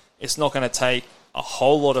 739K. It's not going to take a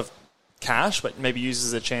whole lot of cash, but maybe use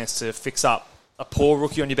as a chance to fix up a poor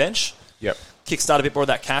rookie on your bench. Kickstart a bit more of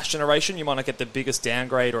that cash generation. You might not get the biggest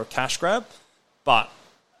downgrade or a cash grab, but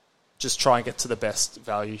just try and get to the best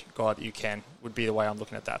value guy that you can would be the way I'm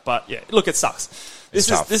looking at that. But look, it sucks.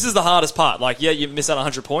 This is the hardest part. Like, you miss out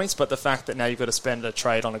 100 points, but the fact that now you've got to spend a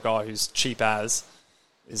trade on a guy who's cheap as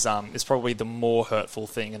is probably the more hurtful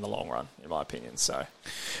thing in the long run, in my opinion. So,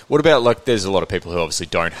 what about, there's a lot of people who obviously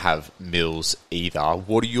don't have Mills either.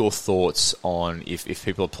 What are your thoughts on if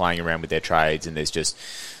people are playing around with their trades and there's just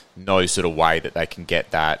no sort of way that they can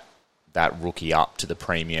get that rookie up to the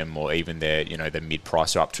premium or even their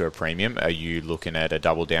mid-pricer up to a premium? Are you looking at a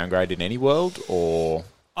double downgrade in any world, or...?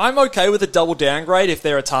 I'm okay with a double downgrade if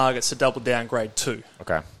there are targets to double downgrade to.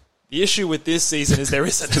 Okay. The issue with this season is there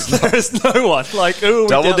is no one.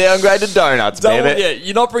 Double downgrade to donuts, baby. Yeah,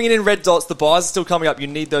 you're not bringing in red dots. The buyers are still coming up. You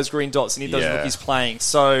need those green dots. You need those rookies playing.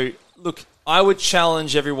 So, look, I would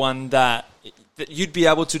challenge everyone that you'd be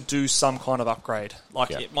able to do some kind of upgrade.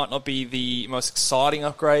 It might not be the most exciting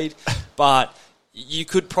upgrade, but you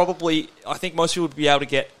could probably, I think most people would be able to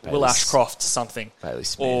get Will Ashcroft to something. Bailey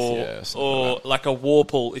Smith, or like a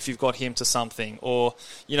Warple if you've got him to something. Or,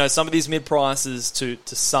 some of these mid-prices to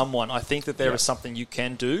someone. I think that there is something you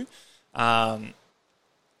can do.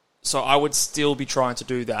 So I would still be trying to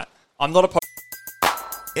do that. I'm not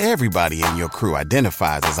Everybody in your crew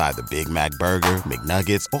identifies as either Big Mac Burger,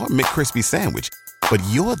 McNuggets, or McCrispy Sandwich. But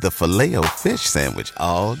you're the Filet-O-Fish Sandwich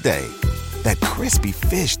all day. That crispy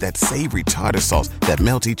fish, that savory tartar sauce, that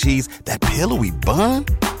melty cheese, that pillowy bun.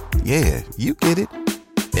 Yeah, you get it.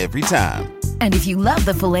 Every time. And if you love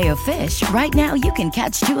the Filet-O-Fish, right now you can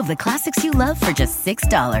catch 2 of the classics you love for just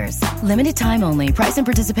 $6. Limited time only. Price and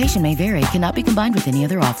participation may vary. Cannot be combined with any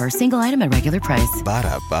other offer. Single item at regular price.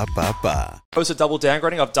 Ba-da-ba-ba-ba. opposed to double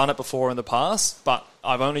downgrading. I've done it before in the past, but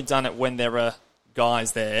I've only done it when there are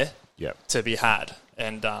guys there to be had.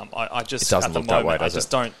 And I just, it doesn't at the look moment, that way,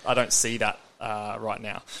 does I don't see that right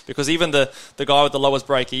now. Because even the guy with the lowest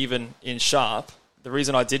break even in Sharp, the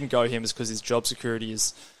reason I didn't go him is because his job security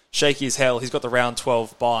is shaky as hell. He's got the round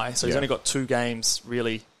 12 bye, so he's only got 2 games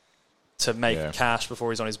really to make cash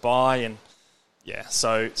before he's on his bye. And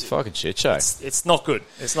so it's a fucking shit show. It's not good.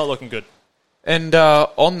 It's not looking good. And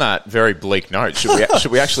on that very bleak note,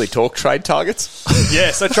 should we actually talk trade targets?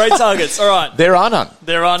 Yeah, so trade targets. All right. There are none.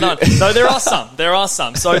 There are none. No, there are some. There are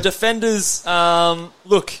some. So defenders,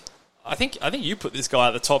 look, I think you put this guy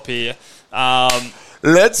at the top here.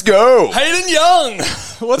 Let's go. Hayden Young.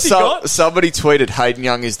 What's he got? Somebody tweeted Hayden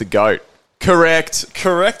Young is the GOAT. Correct,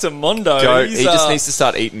 Amondo. GOAT. He just needs to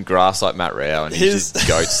start eating grass like Matt Rao and he's just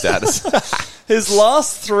GOAT status. His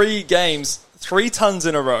last 3 games, 3 tons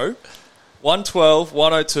in a row, 112,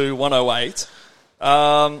 102,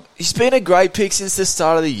 108. He's been a great pick since the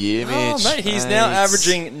start of the year, Mitch. Mate, he's now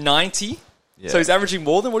averaging 90. Yeah. So he's averaging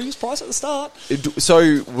more than what he was priced at the start. So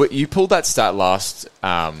you pulled that stat last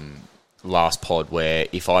pod where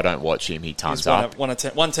if I don't watch him, he tons up.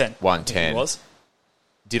 110. 110. He was.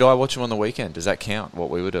 Did I watch him on the weekend? Does that count, what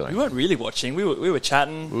we were doing? We weren't really watching. We were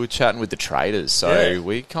chatting. We were chatting with the traders, so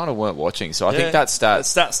we kind of weren't watching. So I think that stat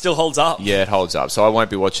still holds up. Yeah, it holds up. So I won't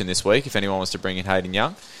be watching this week. If anyone wants to bring in Hayden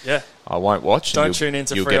Young, I won't watch. Don't tune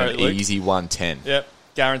into You'll get an easy 110. Yep,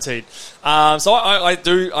 guaranteed. So I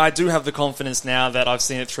do have the confidence now that I've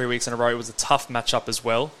seen it 3 weeks in a row. It was a tough matchup as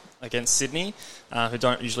well against Sydney, who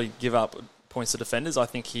don't usually give up points to defenders. I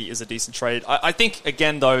think he is a decent trade. I think,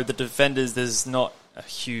 again, though, the defenders, there's not a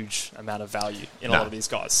huge amount of value in a lot of these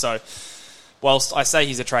guys. So whilst I say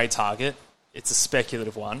he's a trade target, it's a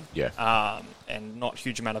speculative one. And not a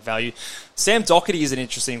huge amount of value. Sam Doherty is an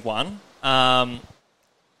interesting one.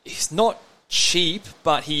 He's not cheap,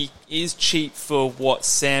 but he is cheap for what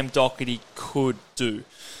Sam Doherty could do.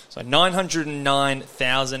 So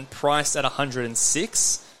 909,000, priced at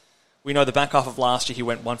 106. We know the back half of last year he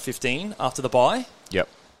went 115 after the bye. Yep.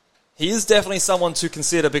 He is definitely someone to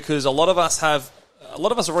consider because a lot of us have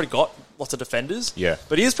already got lots of defenders. Yeah.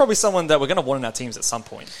 But he is probably someone that we're going to want in our teams at some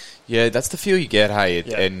point. Yeah, that's the feel you get, hey.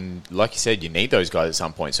 And like you said, you need those guys at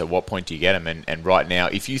some point. So what point do you get him? And right now,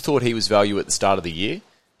 if you thought he was value at the start of the year,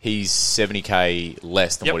 he's 70k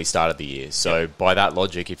less than what he started the year. So by that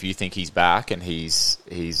logic, if you think he's back and he's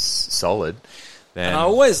solid, then... And I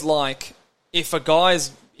always like, if a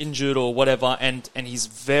guy's injured or whatever, and he's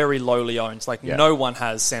very lowly owned, like no one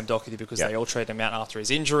has Sam Doherty because they all trade him out after his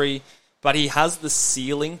injury, but he has the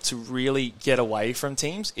ceiling to really get away from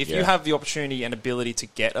teams. If you have the opportunity and ability to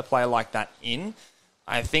get a player like that in,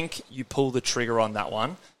 I think you pull the trigger on that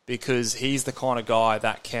one because he's the kind of guy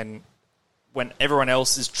that can, when everyone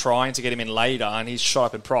else is trying to get him in later and he's shot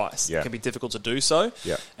up in price, it can be difficult to do so.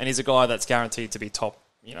 And he's a guy that's guaranteed to be top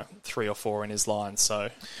 3 or 4 in his line.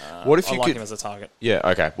 So what if you like could, him as a target. Yeah,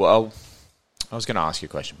 okay. Well, I was going to ask you a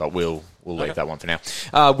question, but we'll leave that one for now.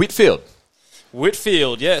 Whitfield,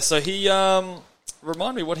 so he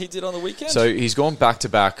remind me what he did on the weekend. So he's gone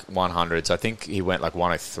back-to-back 100s. I think he went like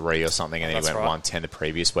 103 or something, and then he went 110 the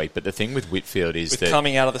previous week. But the thing with Whitfield is that...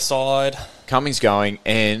 coming out of the side. Cummings going,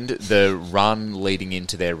 and the run leading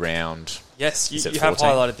into their round... Yes, you have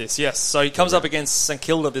highlighted this, yes. So he comes up against St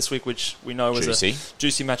Kilda this week, which we know is a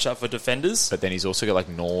juicy matchup for defenders. But then he's also got like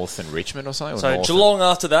North and Richmond or something? So Geelong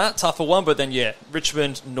after that, tougher one, but then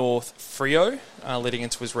Richmond, North, Freo, leading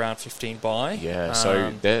into his round 15 bye. Yeah,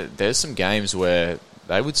 so there's some games where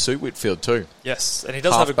they would suit Whitfield too. Yes, and he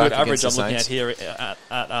does have a good average I'm looking at here at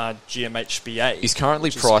GMHBA. He's currently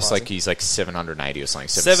priced like he's like 780 or something.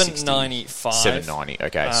 795. 790,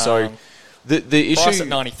 okay. So the issue... Price at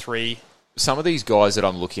 93. Some of these guys that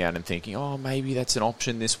I'm looking at and thinking, maybe that's an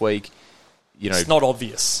option this week, it's not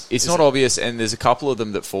obvious. It's not obvious, and there's a couple of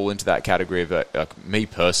them that fall into that category of, me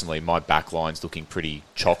personally, my backline's looking pretty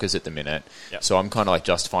chockers at the minute. Yep. So I'm kind of like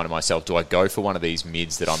justifying to myself, do I go for one of these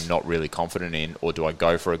mids that I'm not really confident in, or do I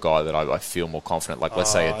go for a guy that I feel more confident? Like,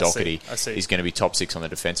 let's say a Doherty is going to be top 6 on the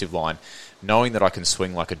defensive line, knowing that I can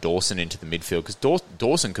swing like a Dawson into the midfield, because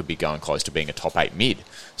Dawson could be going close to being a top 8 mid.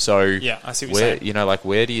 So yeah, I see what you're saying.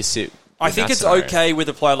 Where do you sit? I think it's okay with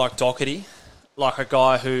a player like Doherty, like a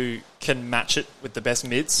guy who can match it with the best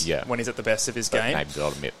mids when he's at the best of his game.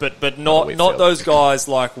 But not those guys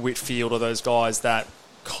like Whitfield or those guys that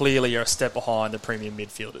clearly are a step behind the premium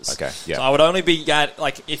midfielders. Okay, yeah. So I would only be at,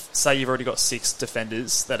 like, if, say, you've already got 6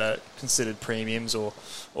 defenders that are considered premiums or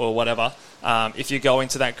whatever, if you go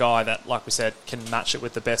into that guy that, like we said, can match it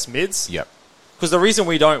with the best mids. Yep. Because the reason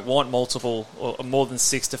we don't want multiple or more than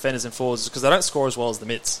 6 defenders and forwards is because they don't score as well as the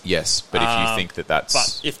mids. Yes, but if you think that's...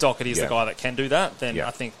 But if Doherty is the guy that can do that, then I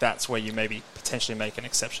think that's where you maybe potentially make an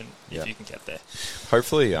exception if you can get there.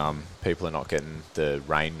 Hopefully people are not getting the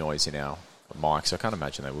rain noise in our mics. I can't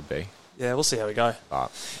imagine they would be. Yeah, we'll see how we go.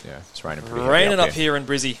 But, yeah, it's raining pretty Raining up here in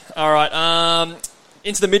Brizzy. All right,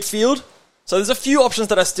 into the midfield. So there's a few options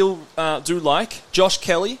that I still do like. Josh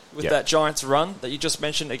Kelly with that Giants run that you just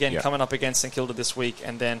mentioned, again, coming up against St Kilda this week,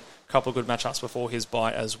 and then a couple of good matchups before his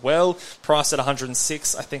bye as well. Priced at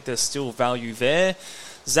 106, I think there's still value there.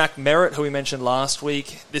 Zach Merritt, who we mentioned last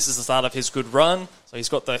week, this is the start of his good run. So he's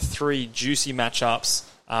got the 3 juicy matchups,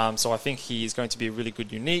 so I think he's going to be a really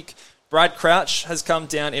good unique. Brad Crouch has come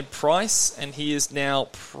down in price, and he is now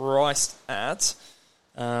priced at...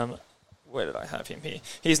 where did I have him here?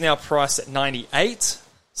 He's now priced at 98.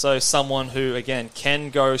 So someone who, again, can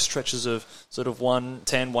go stretches of sort of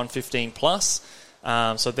 110, 115 plus.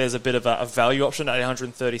 So there's a bit of a value option at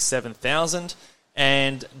 137,000.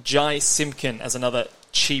 And Jai Simpkin as another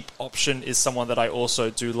cheap option is someone that I also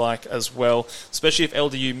do like as well, especially if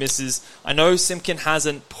LDU misses. I know Simpkin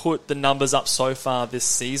hasn't put the numbers up so far this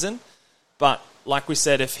season, but like we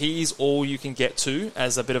said, if he's all you can get to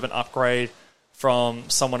as a bit of an upgrade from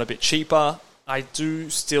someone a bit cheaper, I do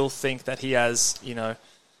still think that he has,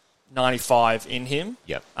 95 in him.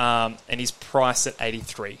 Yep. And he's priced at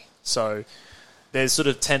 83. So there's sort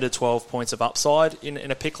of 10 to 12 points of upside in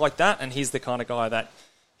a pick like that, and he's the kind of guy that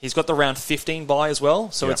he's got the round 15 buy as well,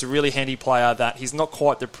 so it's a really handy player that he's not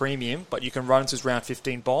quite the premium, but you can run into his round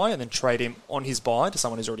 15 buy and then trade him on his buy to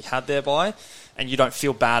someone who's already had their buy, and you don't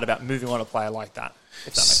feel bad about moving on a player like that,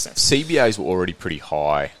 if that makes sense. CBAs were already pretty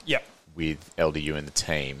high. Yep. With LDU and the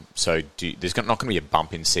team. So there's not going to be a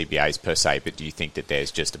bump in CBAs per se, but do you think that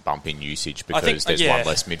there's just a bump in usage because there's one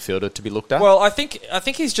less midfielder to be looked at? Well, I think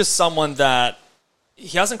he's just someone that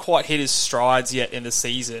he hasn't quite hit his strides yet in the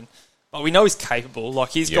season, but we know he's capable. Like,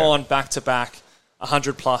 he's gone back-to-back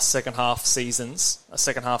 100-plus second-half seasons, a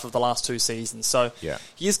second half of the last 2 seasons. So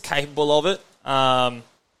he is capable of it. I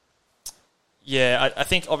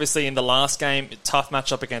think, obviously, in the last game, tough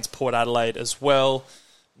matchup against Port Adelaide as well.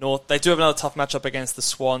 North, they do have another tough matchup against the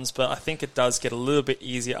Swans, but I think it does get a little bit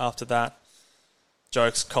easier after that.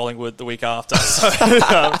 Jokes, Collingwood the week after. So,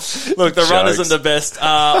 look, the run isn't the best.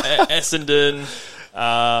 Essendon,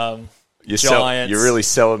 Giants. You're really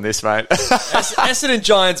selling this, mate. Essendon,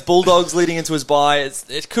 Giants, Bulldogs leading into his bye.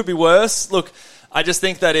 It could be worse. Look, I just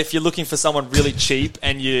think that if you're looking for someone really cheap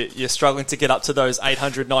and you're struggling to get up to those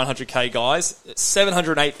 800, 900k guys,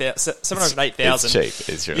 708,000. It's cheap.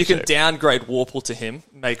 It's really you can cheap. Downgrade Warple to him,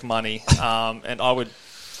 make money, and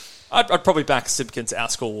I'd probably back Simpkin to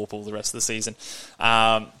outscore Warple the rest of the season.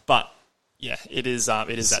 But yeah, it is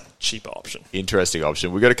that cheaper option. Interesting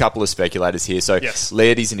option. We've got a couple of speculators here. So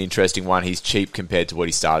Lairdy's an interesting one. He's cheap compared to what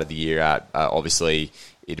he started the year at. Obviously,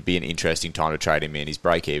 it'd be an interesting time to trade him in. His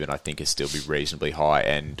break-even, I think, is still be reasonably high.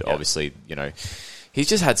 And obviously, he's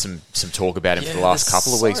just had some talk about him for the last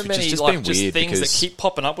couple of weeks, which has just been weird. Things that keep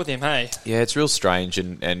popping up with him, hey? Yeah, it's real strange,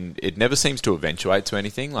 and it never seems to eventuate to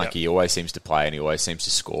anything. Like, he always seems to play and he always seems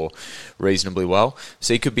to score reasonably well.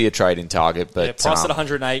 So he could be a trade-in target, but... Priced at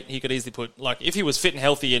 108, he could easily put... Like, if he was fit and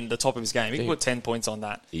healthy in the top of his game, he could put 10 points on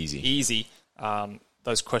that. Easy.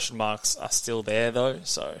 Those question marks are still there, though,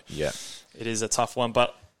 so... Yeah. It is a tough one,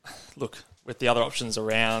 but... Look, with the other options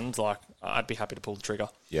around, like, I'd be happy to pull the trigger.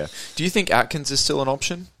 Yeah. Do you think Atkins is still an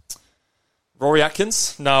option? Rory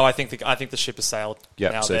Atkins? No, I think the ship has sailed.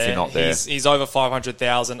 Yeah. So if you're not there, he's over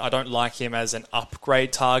 500,000. I don't like him as an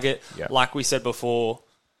upgrade target. Yep. Like we said before,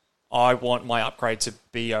 I want my upgrade to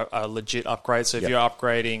be a legit upgrade. So if you're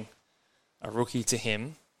upgrading a rookie to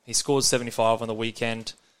him, he scored 75 on the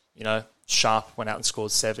weekend. Sharp went out and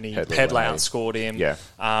scored 70. Pedley outscored him.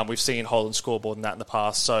 Yeah. We've seen Holland score more than that in the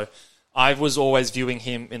past. So I was always viewing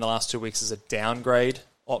him in the last 2 weeks as a downgrade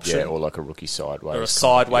option. Yeah, or like a rookie sideways. Or a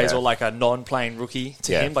sideways yeah. or like a non-playing rookie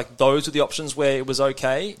to him. Like those were the options where it was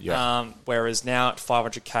okay. Yeah. Whereas now at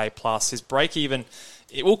 500k plus, his break-even,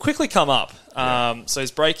 it will quickly come up. So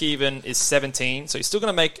his break-even is 17. So he's still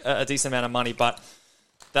going to make a decent amount of money, but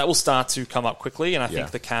that will start to come up quickly. And I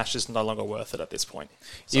think the cash is no longer worth it at this point.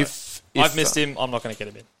 So if I've missed him, I'm not going to get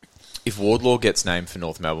him in. If Wardlaw gets named for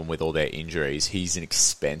North Melbourne with all their injuries, he's an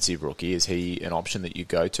expensive rookie. Is he an option that you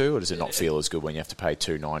go to, or does it not feel as good when you have to pay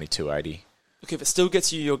 $290, $280? Look, if it still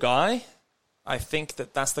gets you your guy, I think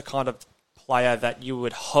that's the kind of player that you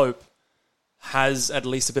would hope has at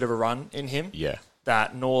least a bit of a run in him. Yeah.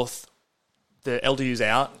 That North, the LDU's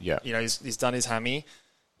out. Yeah. You know, he's done his hammy.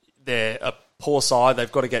 They're a poor side.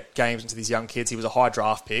 They've got to get games into these young kids. He was a high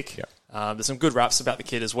draft pick. Yeah. There's some good raps about the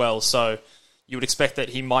kid as well. So you would expect that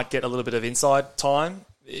he might get a little bit of inside time,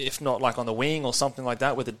 if not like on the wing or something like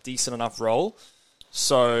that, with a decent enough role.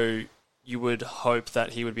 So you would hope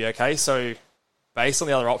that he would be okay. So based on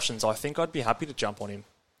the other options, I think I'd be happy to jump on him.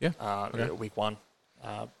 Yeah. Week one.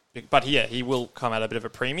 But yeah, he will come at a bit of a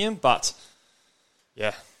premium. But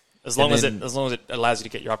yeah, as long as it allows you to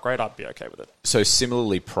get your upgrade, I'd be okay with it. So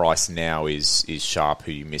similarly priced now is Sharp,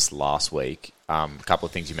 who you missed last week. A couple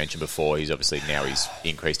of things you mentioned before. He's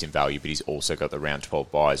increased in value, but he's also got the round 12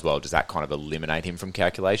 buy as well. Does that kind of eliminate him from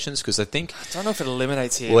calculations? Because I don't know if it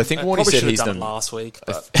eliminates him. Well, I think Warnie said he's done done it last week.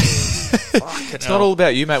 But it's not all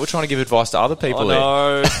about you, mate. We're trying to give advice to other people.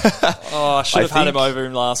 No, I should have had him over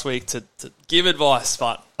him last week to give advice,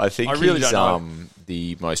 but I really don't know.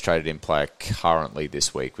 The most traded in player currently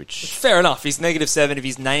this week, which fair enough. He's -7. If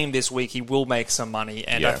he's named this week, he will make some money,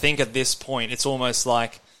 and I think at this point, it's almost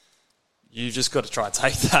like you just got to try and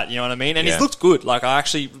take that, you know what I mean? And he's looked good. Like, I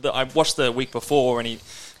watched the week before, and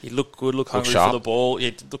he looked good, looked hungry for the ball.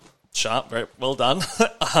 He looked sharp, very well done.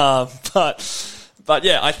 But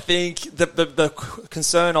yeah, I think the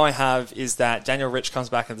concern I have is that Daniel Rich comes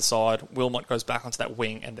back into the side, Wilmot goes back onto that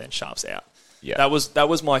wing, and then Sharp's out. Yeah. That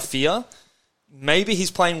was my fear. Maybe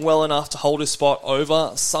he's playing well enough to hold his spot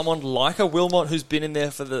over someone like a Wilmot who's been in there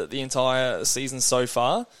for the entire season so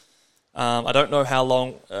far. I don't know how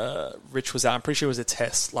long Rich was out. I'm pretty sure it was a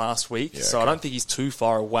test last week, I don't think he's too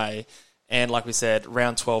far away. And like we said,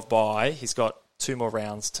 round 12 bye, he's got 2 more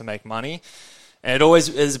rounds to make money. And it always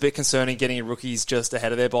is a bit concerning getting rookies just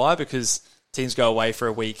ahead of their bye because teams go away for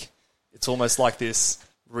a week. It's almost like this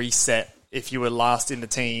reset. If you were last in the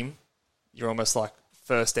team, you're almost like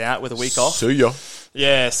first out with a week off. See ya.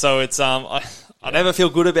 Yeah, so it's I never feel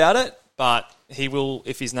good about it, but he will,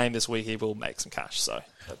 if he's named this week, he will make some cash. So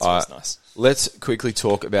that's always nice. Let's quickly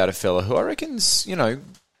talk about a fella who I reckon's,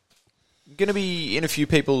 going to be in a few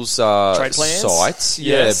people's trade plans sites.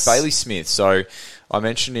 Yes. Yeah, Bailey Smith. So I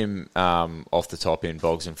mentioned him off the top in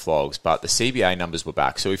Bogs and Flogs, but the CBA numbers were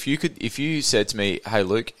back. So if you said to me, hey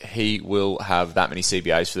Luke, he will have that many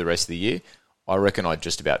CBAs for the rest of the year, I reckon I'd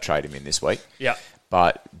just about trade him in this week. Yeah.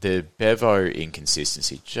 But the Bevo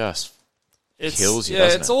inconsistency just kills you,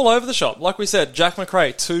 doesn't it? It's all over the shop. Like we said, Jack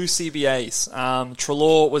McRae, 2 CBAs.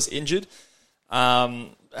 Treloar was injured.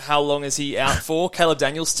 How long is he out for? Caleb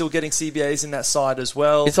Daniels still getting CBAs in that side as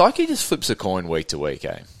well. It's like he just flips a coin week to week,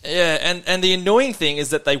 eh? Yeah, and the annoying thing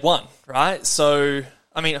is that they won, right? So,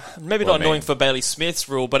 I mean, maybe not annoying for Bailey Smith's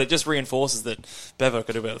rule, but it just reinforces that Bevo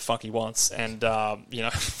could do whatever the fuck he wants. And,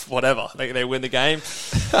 whatever. They win the game.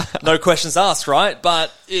 No questions asked, right?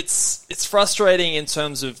 But it's frustrating in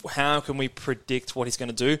terms of how can we predict what he's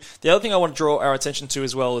going to do. The other thing I want to draw our attention to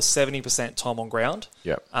as well is 70% time on ground.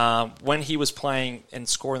 Yep. When he was playing and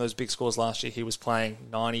scoring those big scores last year, he was playing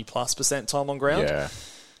 90+% time on ground. Yeah.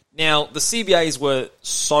 Now, the CBAs were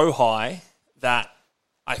so high that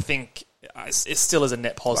I think it still is a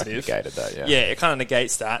net positive. Like negated that, yeah. Yeah, it kind of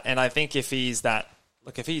negates that. And I think if he's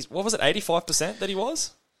what was it, 85% that he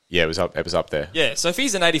was? Yeah, it was up there. Yeah, so if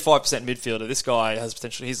he's an 85% midfielder, this guy has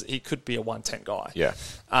potential. He could be a 110 guy. Yeah.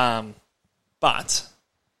 But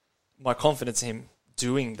my confidence in him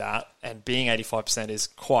doing that and being 85% is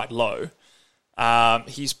quite low.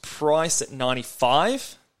 He's priced at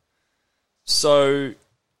 95. So,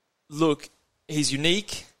 look, he's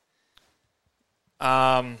unique.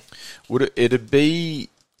 Would it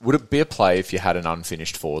be a play if you had an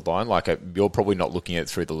unfinished forward line? Like you're probably not looking at it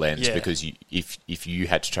through the lens because if you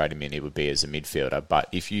had to trade him in, it would be as a midfielder. But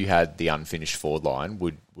if you had the unfinished forward line,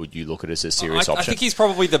 would you look at it as a serious option? I think he's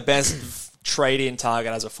probably the best trade-in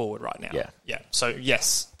target as a forward right now. Yeah. So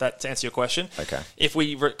yes, that to answer your question. Okay. If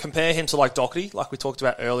we compare him to like Doherty, like we talked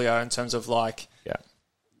about earlier, in terms of like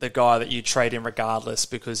the guy that you trade in regardless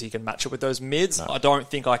because he can match it with those mids, I don't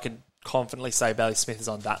think I could confidently say Bailey Smith is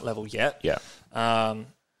on that level yet. Yeah.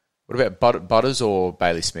 What about Butters or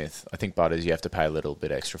Bailey Smith? I think Butters you have to pay a little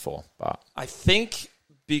bit extra for. But I think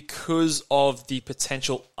because of the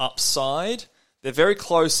potential upside, they're very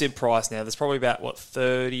close in price now. There's probably about,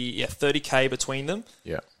 30K between them.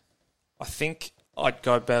 Yeah. I think I'd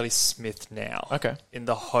go Bailey Smith now. Okay. In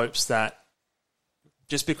the hopes that,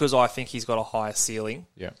 just because I think he's got a higher ceiling.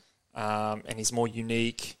 Yeah. And he's more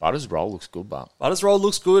unique. Butters' roll looks good, but Butters' roll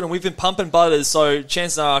looks good, and we've been pumping Butters, so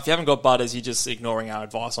chances are, if you haven't got Butters, you're just ignoring our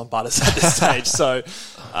advice on Butters at this stage. So,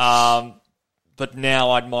 but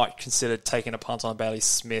now I might consider taking a punt on Bailey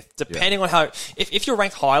Smith, depending on how... If you're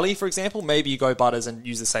ranked highly, for example, maybe you go Butters and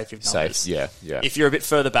use the safety of numbers. Safe, yeah. If you're a bit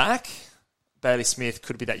further back, Bailey Smith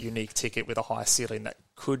could be that unique ticket with a high ceiling that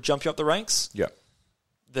could jump you up the ranks. Yeah.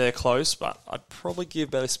 They're close, but I'd probably give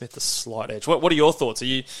Bailey Smith a slight edge. What are your thoughts? Are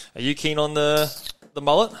you keen on the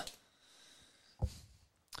mullet?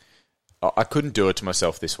 I couldn't do it to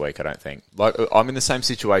myself this week, I don't think. Like, I'm in the same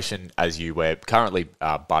situation as you, where currently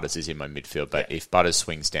Butters is in my midfield, but if Butters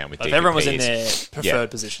swings down with DPP, if everyone was in their preferred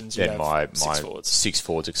positions, then my forwards. 6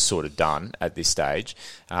 forwards are sort of done at this stage.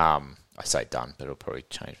 I say done, but it'll probably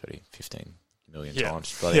change 15 million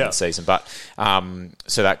times by the end of the season. But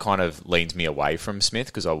so that kind of leans me away from Smith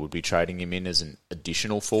because I would be trading him in as an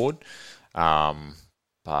additional forward.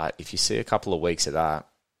 But if you see a couple of weeks of that,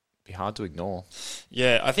 it'd be hard to ignore.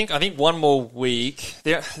 Yeah, I think one more week.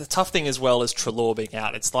 The tough thing as well is Treloar being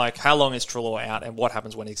out. It's like, how long is Treloar out, and what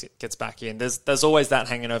happens when he gets back in? There's always that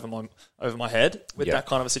hanging over my head with that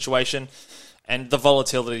kind of a situation, and the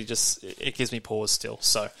volatility it gives me pause still.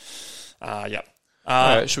 So, yeah.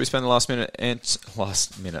 All right, should we spend the last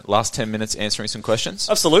 10 minutes answering some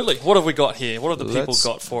questions? Absolutely. What have we got here? What have the people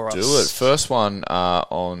got for us? Do it. First one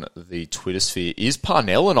on the Twitter sphere. Is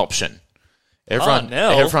Parnell an option?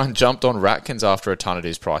 Everyone jumped on Ratkins after a ton at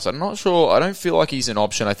his price. I'm not sure. I don't feel like he's an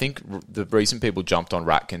option. I think the reason people jumped on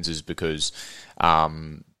Ratkins is because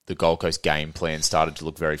the Gold Coast game plan started to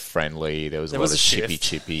look very friendly. There was a lot of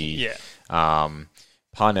chippy. Yeah.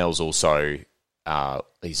 Parnell's also...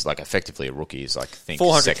 he's like effectively a rookie. He's like, I think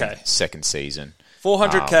 400K. second season.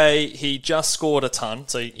 400K, he just scored a ton,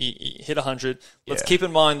 so he hit 100. Let's keep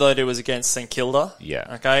in mind, though, it was against St Kilda.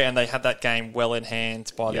 Yeah. Okay, and they had that game well in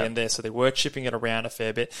hand by the end there, so they were chipping it around a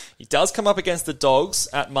fair bit. He does come up against the Dogs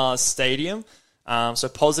at Mars Stadium, so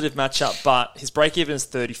positive matchup, but his break-even is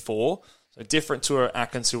 34, so different to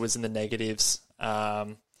Atkins, who was in the negatives.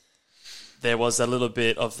 There was a little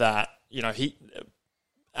bit of that,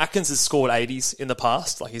 Atkins has scored 80s in the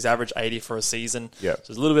past, like he's averaged 80 for a season. Yeah. So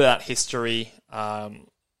there's a little bit of that history.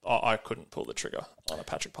 I couldn't pull the trigger on a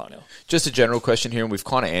Patrick Parnell. Just a general question here, and we've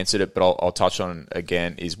kind of answered it, but I'll touch on it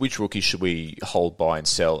again, is which rookies should we hold, buy, and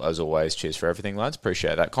sell? As always, cheers for everything, lads.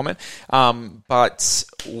 Appreciate that comment. But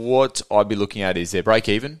what I'd be looking at is their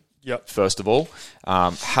break-even. Yep. First of all,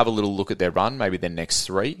 have a little look at their run, maybe their next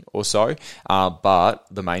 3 or so. But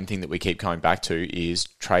the main thing that we keep coming back to is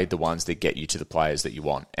trade the ones that get you to the players that you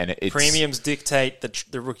want. And it's premiums dictate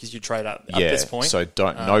the rookies you trade at this point. So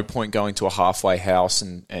no point going to a halfway house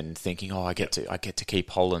and thinking, I get to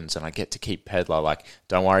keep Hollands and I get to keep Pedlar. Like,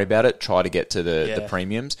 don't worry about it. Try to get to the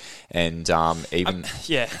premiums and even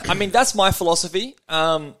I mean, that's my philosophy.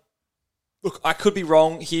 Look, I could be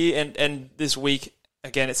wrong here, and this week.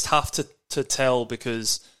 Again, it's tough to tell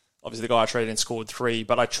because obviously the guy I traded in scored 3,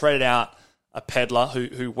 but I traded out a Pedlar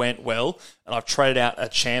who went well, and I've traded out a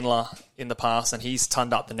Chandler in the past, and he's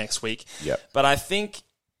tonned up the next week. Yep. But I think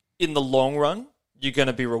in the long run, you're going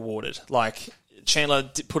to be rewarded. Like, Chandler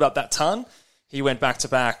put up that ton. He went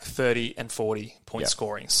back-to-back 30 and 40 point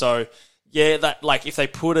scoring. So, yeah, that like if they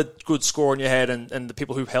put a good score on your head and the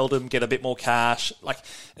people who held him get a bit more cash, like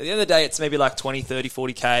at the end of the day, it's maybe like 20, 30,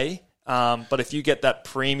 40K. But if you get that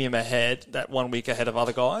premium ahead, that 1 week ahead of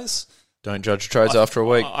other guys... Don't judge trades after a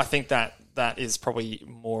week. I think that is probably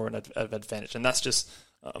more of an advantage. And that's just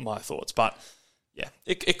my thoughts. But, yeah,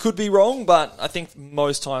 it could be wrong, but I think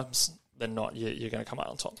most times than not, you're going to come out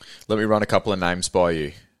on top. Let me run a couple of names by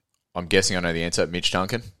you. I'm guessing I know the answer. Mitch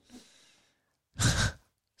Duncan.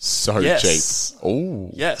 Cheap. Oh.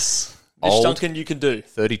 Yes. Mitch Duncan you can do.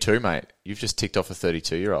 32, mate. You've just ticked off a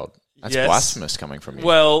 32-year-old. That's blasphemous coming from you.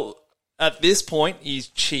 Well... At this point, he's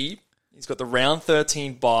cheap. He's got the round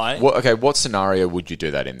 13 bye. What scenario would you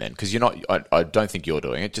do that in then? Because you're not. I don't think you're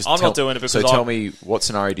doing it. I'm not doing it because. So tell me, what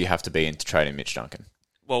scenario do you have to be in to trade in Mitch Duncan?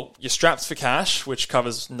 Well, you're strapped for cash, which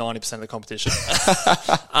covers 90% of the competition,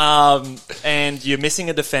 and you're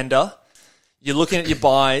missing a defender. You're looking at your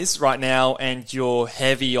buys right now, and you're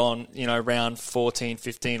heavy on round 14,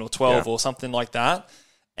 15, or 12, or something like that.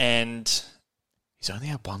 And he's only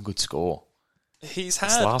had one good score. He's had...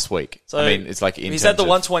 It's last week. So I mean, it's like... he's had the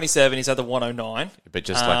 127, he's had the 109. But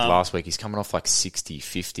just like last week, he's coming off like 60,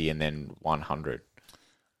 50, and then 100.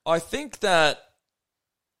 I think that...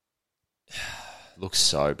 Looks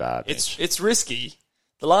so bad. It's risky.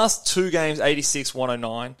 The last 2 games, 86,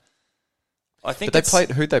 109. I think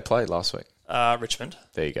who'd they play last week? Richmond.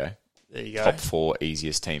 There you go. There you go. Top 4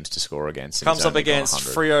 easiest teams to score against. Comes up against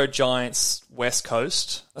Freo Giants, West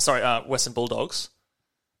Coast. Western Bulldogs.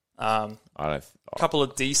 A couple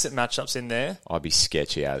of decent matchups in there. I'd be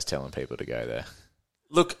sketchy as telling people to go there.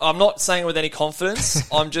 Look, I'm not saying it with any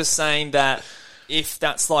confidence. I'm just saying that if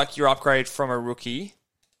that's like your upgrade from a rookie,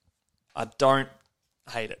 I don't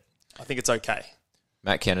hate it. I think it's okay.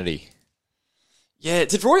 Matt Kennedy. Yeah,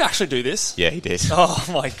 did Roy actually do this? Yeah, he did. Oh,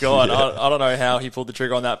 my God. Yeah. I don't know how he pulled the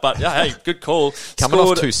trigger on that. But, yeah, hey, good call. Coming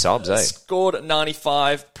off 2 subs, eh? Scored at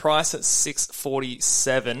 95, price at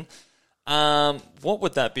 647. What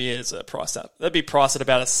would that be as a price at? That'd be priced at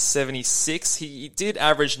about a 76. He did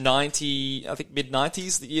average 90, I think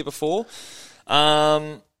mid-90s the year before.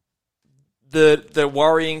 The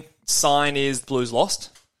worrying sign is Blues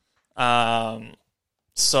lost.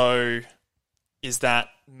 So is that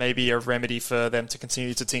maybe a remedy for them to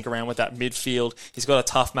continue to tinker around with that midfield? He's got a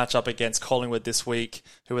tough matchup against Collingwood this week,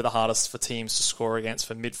 who are the hardest for teams to score against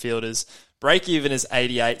for midfielders. Break even is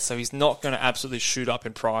 88, so he's not going to absolutely shoot up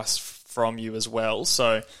in price from you as well.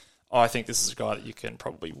 So I think this is a guy that you can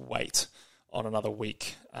probably wait on another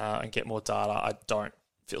week and get more data. I don't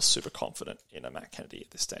feel super confident in a Matt Kennedy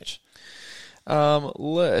at this stage.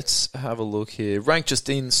 Let's have a look here. Ranked just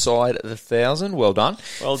inside the 1,000. Well done.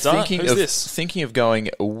 Well done. Who's this? Thinking of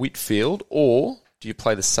going Whitfield, or do you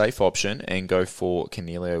play the safe option and go for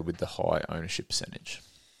Cornelio with the high ownership percentage?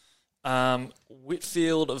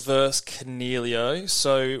 Whitfield versus Cornelio.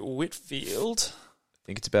 So Whitfield, I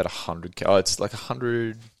think it's about 100k. Oh, it's like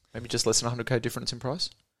 100, maybe just less than 100k difference in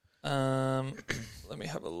price. Let me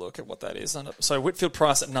have a look at what that is. So Whitfield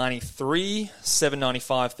priced at 93,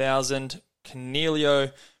 795,000. Cornelio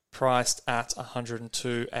priced at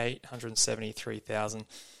 102, 873,000.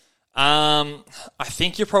 I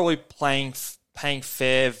think you're probably paying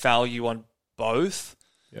fair value on both.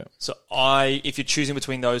 Yeah. So if you're choosing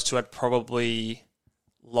between those two, I'd probably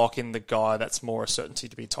lock in the guy that's more a certainty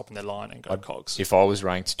to be top in their line and go Cogs. If I was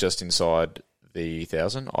ranked just inside the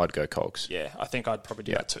 1,000, I'd go Cogs. Yeah, I think I'd probably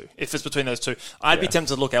do that too. If it's between those two, I'd be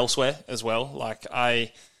tempted to look elsewhere as well. Like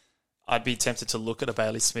I'd be tempted to look at a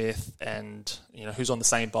Bailey Smith and who's on the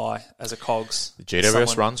same buy as a Cogs. The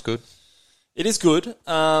GWS run's good. It is good.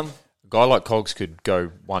 A guy like Cogs could go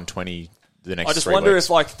 120 the next 3 weeks. I just wonder if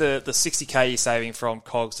like the 60k you're saving from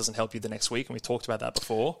Cogs doesn't help you the next week, and we talked about that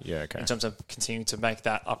before. Yeah, okay. In terms of continuing to make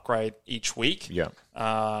that upgrade each week. Yeah.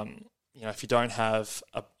 If you don't have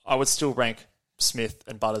I would still rank Smith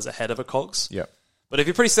and Butters ahead of a Cogs. Yeah. But if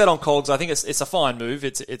you're pretty set on Cogs, I think it's a fine move.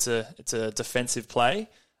 It's a defensive play.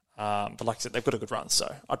 But like I said, they've got a good run,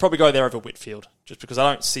 so I'd probably go there over Whitfield, just because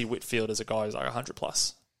I don't see Whitfield as a guy who's like 100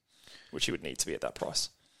 plus, which he would need to be at that price.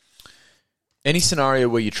 Any scenario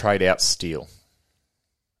where you trade out Steele?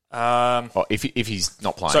 If he's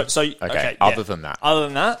not playing. Okay. Other than that,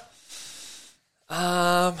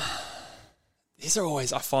 I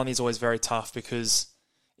find these always very tough, because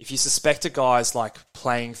if you suspect a guy's like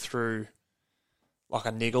playing through like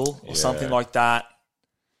a niggle or something like that,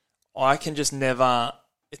 I can just never.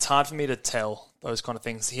 It's hard for me to tell those kind of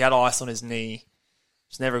things. He had ice on his knee.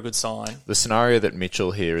 It's never a good sign. The scenario that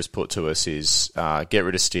Mitchell here has put to us is get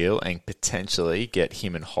rid of Steele and potentially get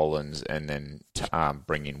him and Hollands, and then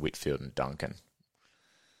bring in Whitfield and Duncan.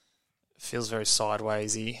 Feels very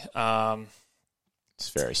sidewaysy. It's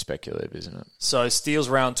very speculative, isn't it? So Steele's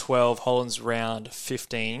round 12, Hollands round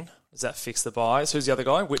 15. Does that fix the buys? Who's the other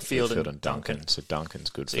guy? Whitfield and Duncan. So Duncan's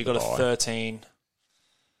good for the buy. So you've got a 13.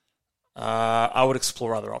 I would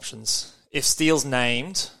explore other options. If Steele's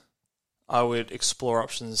named, I would explore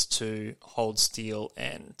options to hold Steele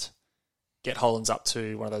and get Hollands up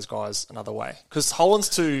to one of those guys another way. Because Hollands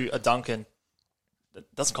to a Duncan, it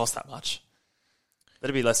doesn't cost that much.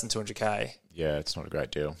 That'd be less than 200k. Yeah, it's not a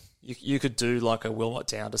great deal. You could do like a Wilmot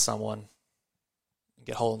down to someone and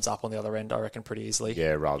get Hollands up on the other end, I reckon, pretty easily.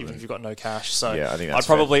 Yeah, even if you've got no cash. So yeah, I think that's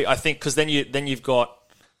I think because then you've got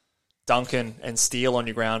Duncan and Steele on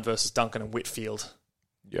your ground versus Duncan and Whitfield.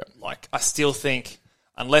 Yeah. Like, I still think,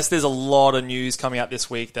 unless there's a lot of news coming out this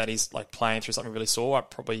week that he's like playing through something really sore, I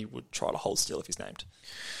probably would try to hold Steele if he's named.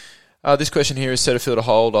 This question here is Setterfield a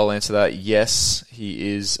hold? I'll answer that. Yes,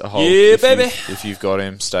 he is a hold. Yeah, baby. If you've got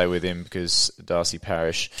him, stay with him because Darcy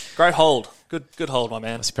Parish. Great hold. Good hold, my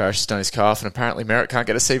man. Darcy Parish has done his calf, and apparently Merritt can't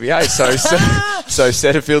get a CBA. So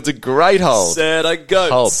Setterfield's a great hold. Set a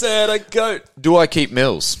goat. Hold. Set a goat. Do I keep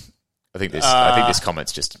Mills? I think this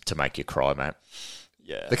comment's just to make you cry, mate.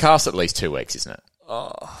 Yeah. The calf's at least 2 weeks, isn't it?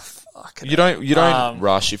 Oh, fuck. You don't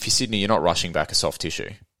rush. If you're Sydney, you're not rushing back a soft tissue.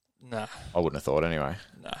 No. I wouldn't have thought anyway.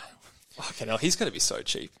 No. Fucking hell, he's going to be so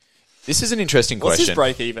cheap. This is an interesting What's question. his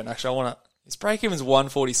break even? Actually, his break even's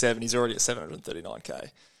 147. He's already at 739k.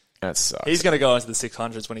 That sucks. He's going to go into the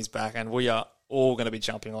 600s when he's back, and we are all going to be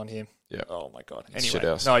jumping on him. Yeah. Oh my god. Shit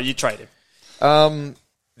Anyway, house. no, you trade him.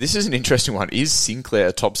 This is an interesting one. Is Sinclair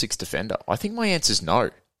a top 6 defender? I think my answer's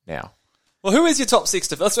no now. Well, who is your top 6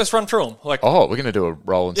 defender? Let's run through them. We're going to do a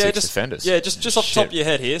roll in 6 defenders. Yeah, just off the top of your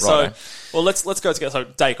head here. Righto. Let's go together. So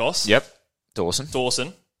Dacos. Yep.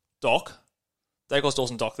 Dawson, Doc. Dacos,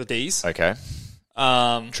 Dawson, Doc, the Ds. Okay.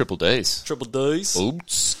 Triple Ds. Triple Ds.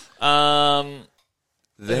 Oops.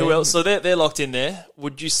 Who else? So they're locked in there.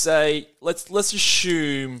 Would you say let's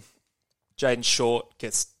assume Jaden Short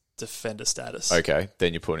gets defender status? Okay,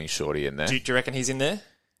 then you're putting Shorty in there. Do you reckon he's in there?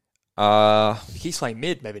 If he's playing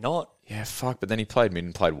mid, maybe not. Yeah, fuck. But then he played mid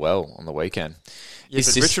and played well on the weekend. Yeah,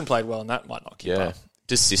 but Richmond played well, and that might not keep up.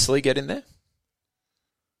 Does Sicily get in there?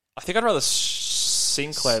 I think I'd rather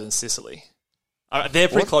Sinclair than Sicily. They're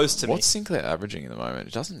pretty close to me. What's Sinclair averaging at the moment?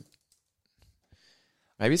 It doesn't.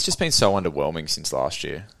 Maybe it's just been so underwhelming since last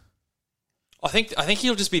year. I think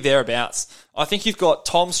he'll just be thereabouts. I think you've got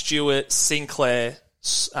Tom Stewart, Sinclair,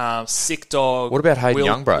 Sick Dog. What about Hayden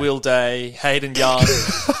Young, bro? Will Day, Hayden Young.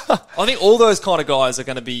 I think all those kind of guys are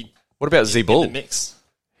going to be. What about Z-Ball? In the mix.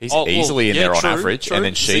 He's easily in there on average, and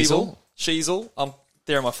then Sheasel. I'm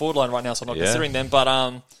there in my forward line right now, so I'm not considering them. But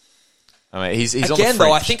I mean, he's again on the fringe.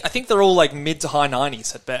 though. I think they're all like mid to high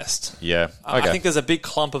 90s at best. Yeah, okay. I think there's a big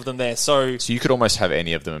clump of them there. So you could almost have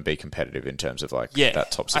any of them and be competitive in terms of like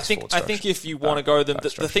that top 6 forward I think if you want to go them, the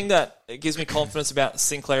thing that gives me confidence about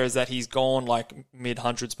Sinclair is that he's gone like mid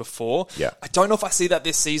hundreds before. Yeah, I don't know if I see that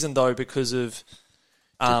this season though because of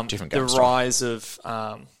the rise of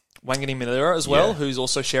Wangani Manila as well, who's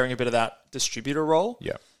also sharing a bit of that distributor role.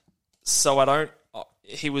 Yeah. So I don't.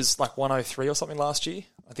 He was like 103 or something last year.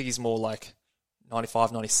 I think he's more like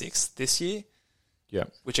 95, 96 this year. Yeah.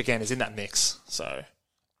 Which again is in that mix. So,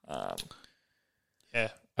 yeah.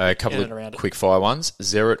 A couple of quick fire ones.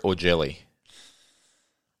 Zeret or Jelly?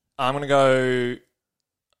 I'm gonna go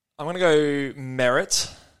Merritt.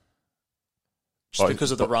 Just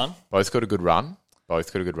because of the run. Both got a good run. I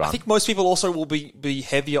think most people also will be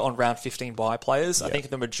heavier on round 15 bye players. Yeah. I think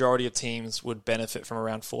the majority of teams would benefit from a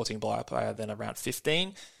round 14 bye player than a round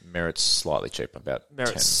 15. Merritt's slightly cheaper,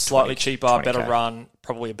 cheaper, better run,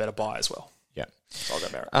 probably a better buy as well. Yeah. So I'll go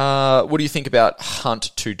Merritt. What do you think about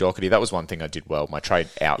Hunt to Doherty? That was one thing I did well. My trade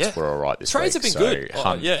outs were all right this Trades week. Trades have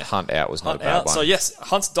been good. Hunt out was not a bad one. So yes,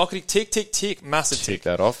 Hunt's Doherty, tick, tick, tick, massive tick. Tick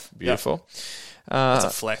that off. Beautiful. Yep. That's a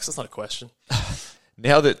flex. That's not a question.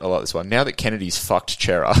 I like this one. Now that Kennedy's fucked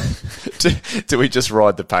Chera, do we just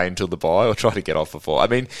ride the pain till the bye or try to get off before? I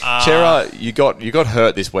mean, Chera, you got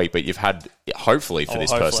hurt this week, but you've had hopefully for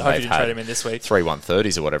this person they've had him in this week 3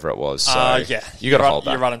 130s or whatever it was. So you got to hold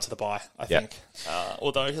that. You run into the bye, I think.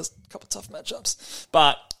 Although he has a couple of tough matchups,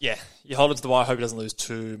 but yeah, you hold him to the bye. Hope he doesn't lose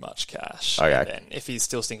too much cash. Okay. And then if he's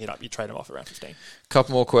still stinking up, you trade him off around 15.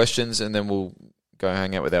 Couple more questions, and then we'll go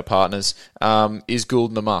hang out with our partners. Is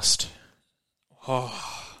Goulden a must?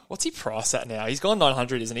 What's he priced at now? He's gone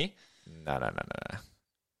 900, isn't he? No.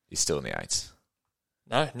 He's still in the 8s.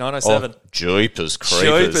 No, 907. Oh, Jeepers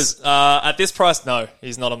creepers. At this price, no,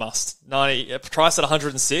 he's not a must. Priced at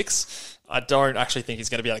 106. I don't actually think he's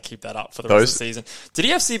going to be able to keep that up for the rest of the season. Did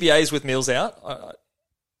he have CBAs with Mills out?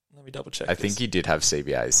 Let me double check. I think he did have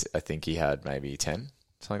CBAs. I think he had maybe 10,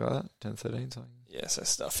 something like that. 10, 13, something. Yeah,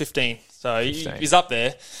 so 15. So 15. He's up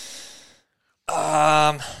there.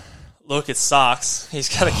 Look, it sucks. He's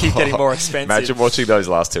going to keep getting more expensive. Imagine watching those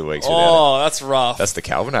last 2 weeks. That's rough. That's the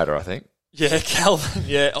Calvinator, I think. Yeah, Calvin.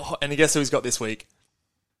 Yeah. And guess who he's got this week?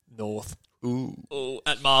 North. Ooh,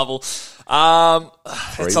 at Marvel.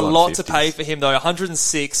 It's a lot to pay for him, though.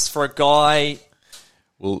 106 for a guy.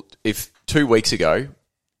 Well, if 2 weeks ago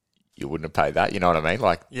you wouldn't have paid that, you know what I mean?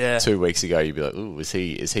 Like 2 weeks ago, you'd be like, "Ooh, is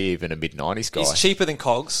he even a mid-90s guy?" He's cheaper than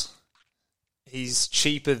Cogs. He's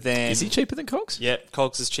cheaper than... Is he cheaper than Cogs? Yeah,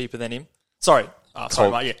 Cogs is cheaper than him. Sorry.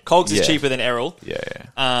 Mate. Yeah, Cogs is cheaper than Errol.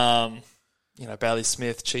 Yeah. Bailey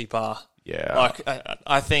Smith, cheaper. Yeah.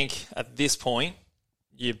 I think at this point,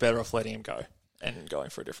 you're better off letting him go and going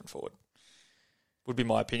for a different forward. would be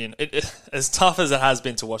my opinion. As tough as it has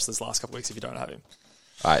been to watch this last couple of weeks if you don't have him.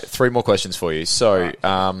 All right, 3 more questions for you. So,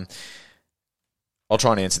 I'll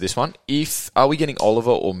try and answer this one. Are we getting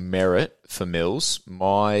Oliver or Merritt for Mills?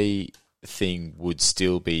 My thing would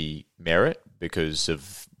still be Merritt because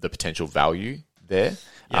of the potential value there.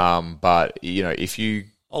 Yeah. But, if you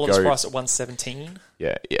Oliver's price at 117.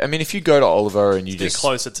 Yeah. I mean, if you go to Oliver and you just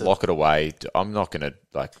closer to lock it away, I'm not going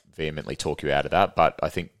to vehemently talk you out of that, but I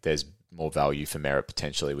think there's more value for Merritt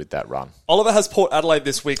potentially with that run. Oliver has Port Adelaide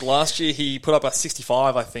this week. Last year he put up a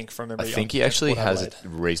 65, I think, from memory. I think he actually has a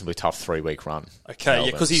reasonably tough 3-week run. Okay,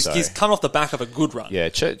 yeah, because he's come off the back of a good run. Yeah,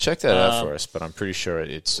 check that out for us, but I'm pretty sure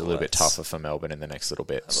it's a little bit tougher for Melbourne in the next little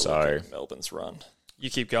bit. Melbourne's run. You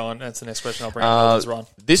keep going. That's the next question. I'll bring up Melbourne's run.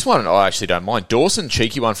 This one I actually don't mind. Dawson,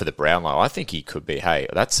 cheeky one for the Brownlow. I think he could be. Hey,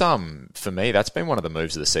 that's for me, that's been one of the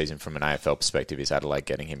moves of the season from an AFL perspective is Adelaide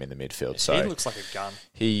getting him in the midfield. So he looks like a gun.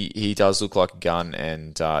 He does look like a gun,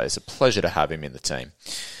 and it's a pleasure to have him in the team.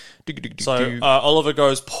 So Oliver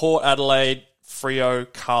goes Port Adelaide,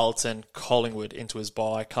 Freo, Carlton, Collingwood into his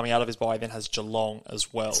bye. Coming out of his bye, then has Geelong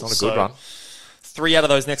as well. It's not a good run. 3 out of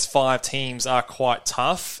those next 5 teams are quite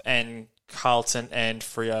tough, and Carlton and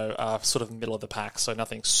Freo are sort of middle of the pack, so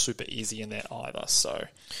nothing super easy in there either. So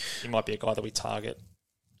he might be a guy that we target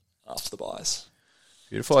after the buys.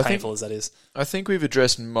 Beautiful. As painful as that is. I think we've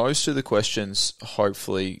addressed most of the questions,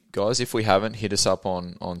 hopefully. Guys, if we haven't, hit us up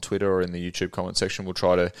on Twitter or in the YouTube comment section. We'll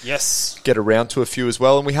try to get around to a few as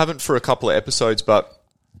well. And we haven't for a couple of episodes, but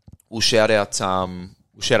we'll shout out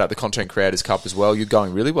the Content Creators Cup as well. You're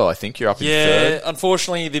going really well, I think. You're up in third. Yeah,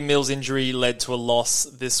 unfortunately, the Mills injury led to a loss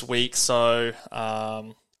this week, so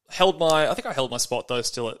I held my spot, though,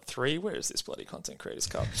 still at 3. Where is this bloody Content Creators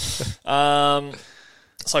Cup?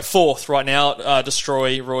 So 4th right now.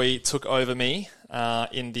 Destroy Roy took over me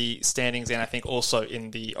in the standings and I think also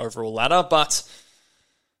in the overall ladder, but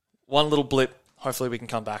one little blip. Hopefully we can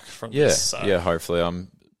come back from this. So. Yeah, hopefully. I'm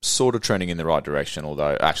sort of trending in the right direction,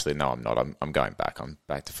 although actually no, I'm not. I'm going back. I'm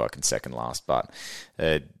back to fucking second last. But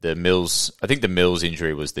I think the Mills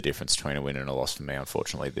injury was the difference between a win and a loss for me,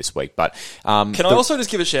 unfortunately, this week. But can I also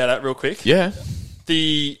just give a shout out real quick? Yeah.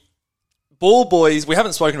 The Ball Boys, we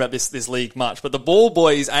haven't spoken about this league much, but the Ball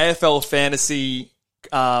Boys AFL Fantasy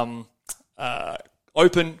Open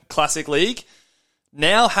Classic League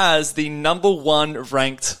now has the number 1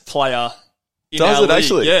 ranked player in our league.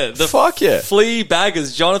 Actually? Yeah. Fuck yeah. Flea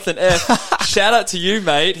Baggers, Jonathan F. Shout out to you,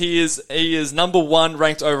 mate. He is number 1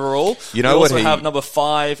 ranked overall. You know we what? Also have number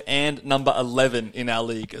 5 and number 11 in our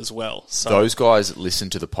league as well. So those guys listen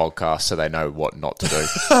to the podcast, so they know what not to do.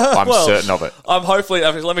 I'm certain of it. I'm hopefully.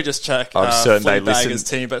 Let me just check. I'm certain Flea they listen. Baggers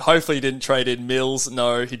team, but hopefully he didn't trade in Mills.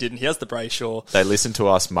 No, he didn't. He has the Brayshaw. They listen to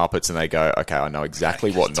us Muppets and they go, "Okay, I know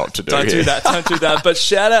exactly what not to do." Don't do that. Don't do that. But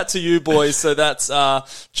shout out to you boys. So that's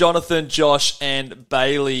Jonathan, Josh, and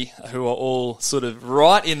Bailey, who are all sort of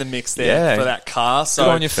right in the mix there for that car. So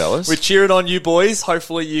good on you, fellas. We're cheering on you boys.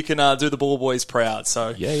 Hopefully you can do the Ball Boys proud.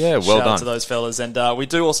 So yeah, well shout done out to those fellas. And we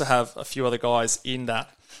do also have a few other guys in that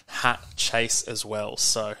hat chase as well.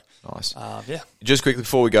 So nice. Yeah. Just quickly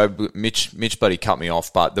before we go, Mitch buddy cut me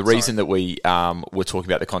off, but the reason that we were talking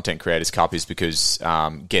about the Content Creators Cup is because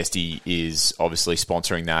Guesty is obviously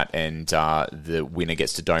sponsoring that, and the winner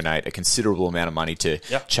gets to donate a considerable amount of money to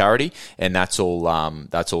charity, and that's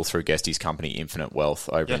all through Guesty's company, Infinite Wealth,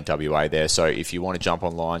 over in WA there. So if you want to jump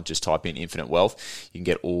online, just type in Infinite Wealth. You can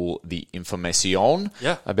get all the information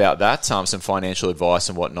about that, some financial advice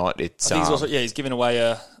and whatnot. I think he's also he's giving away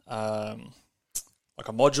a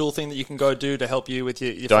module thing that you can go do to help you with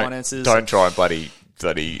your finances. Don't try and bloody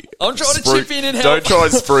I'm trying to chip in and help. Don't try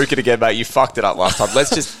and spruik it again, mate. You fucked it up last time. Let's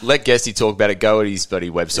just let Guesty talk about it. Go at his bloody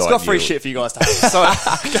website. It's got free shit for you guys to have. So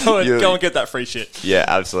go and get that free shit. Yeah,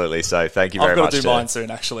 absolutely. So thank you very much. I've got to do mine soon,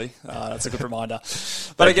 actually. That's a good reminder.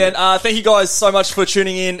 But again, thank you guys so much for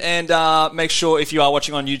tuning in, and make sure if you are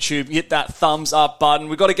watching on YouTube, hit that thumbs up button.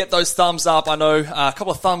 We've got to get those thumbs up. I know a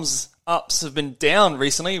couple of thumbs ups have been down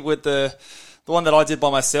recently with the one that I did by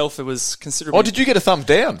myself. It was considerably... Oh, did you get a thumb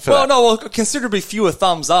down for that? Considerably fewer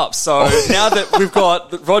thumbs up. So now that we've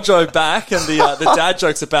got Rojo back and the dad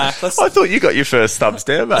jokes are back... I thought you got your first thumbs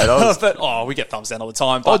down, mate. We get thumbs down all the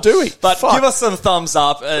time. But, do we? But give us some thumbs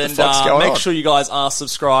up and make sure you guys are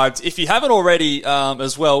subscribed. If you haven't already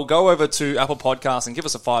as well, go over to Apple Podcasts and give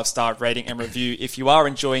us a 5-star rating and review if you are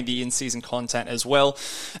enjoying the in-season content as well.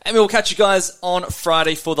 And we will catch you guys on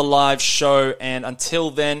Friday for the live show. And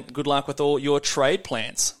until then, good luck with all your trade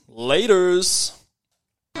plans. Laters.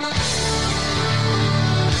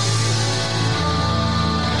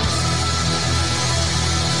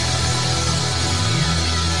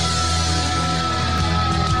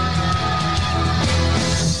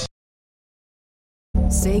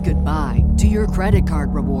 say goodbye to your credit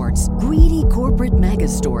card rewards. Greedy corporate mega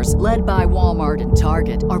stores, led by Walmart and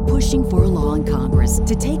Target, are pushing for a law in Congress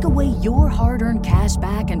to take away your hard-earned cash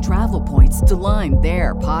back and travel points to line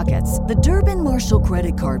their pockets. The Durbin-Marshall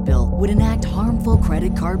credit card bill would enact harmful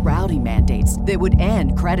credit card routing mandates that would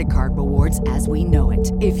end credit card rewards as we know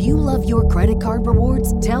it. If you love your credit card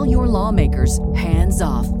rewards, tell your lawmakers, hands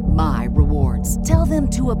off my rewards. Tell them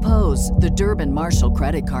to oppose the Durbin-Marshall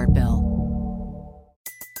credit card bill.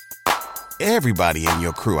 Everybody in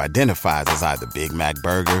your crew identifies as either Big Mac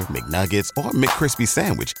Burger, McNuggets, or McCrispy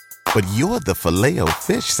Sandwich. But you're the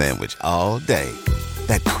Filet-O-Fish Sandwich all day.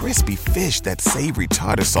 That crispy fish, that savory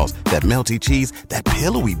tartar sauce, that melty cheese, that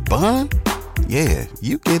pillowy bun. Yeah,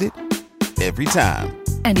 you get it. Every time.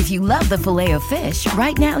 And if you love the Filet-O-Fish,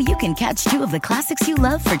 right now you can catch two of the classics you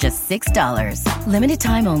love for just $6. Limited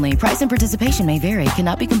time only. Price and participation may vary.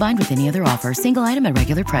 Cannot be combined with any other offer. Single item at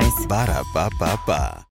regular price. Ba-da-ba-ba-ba.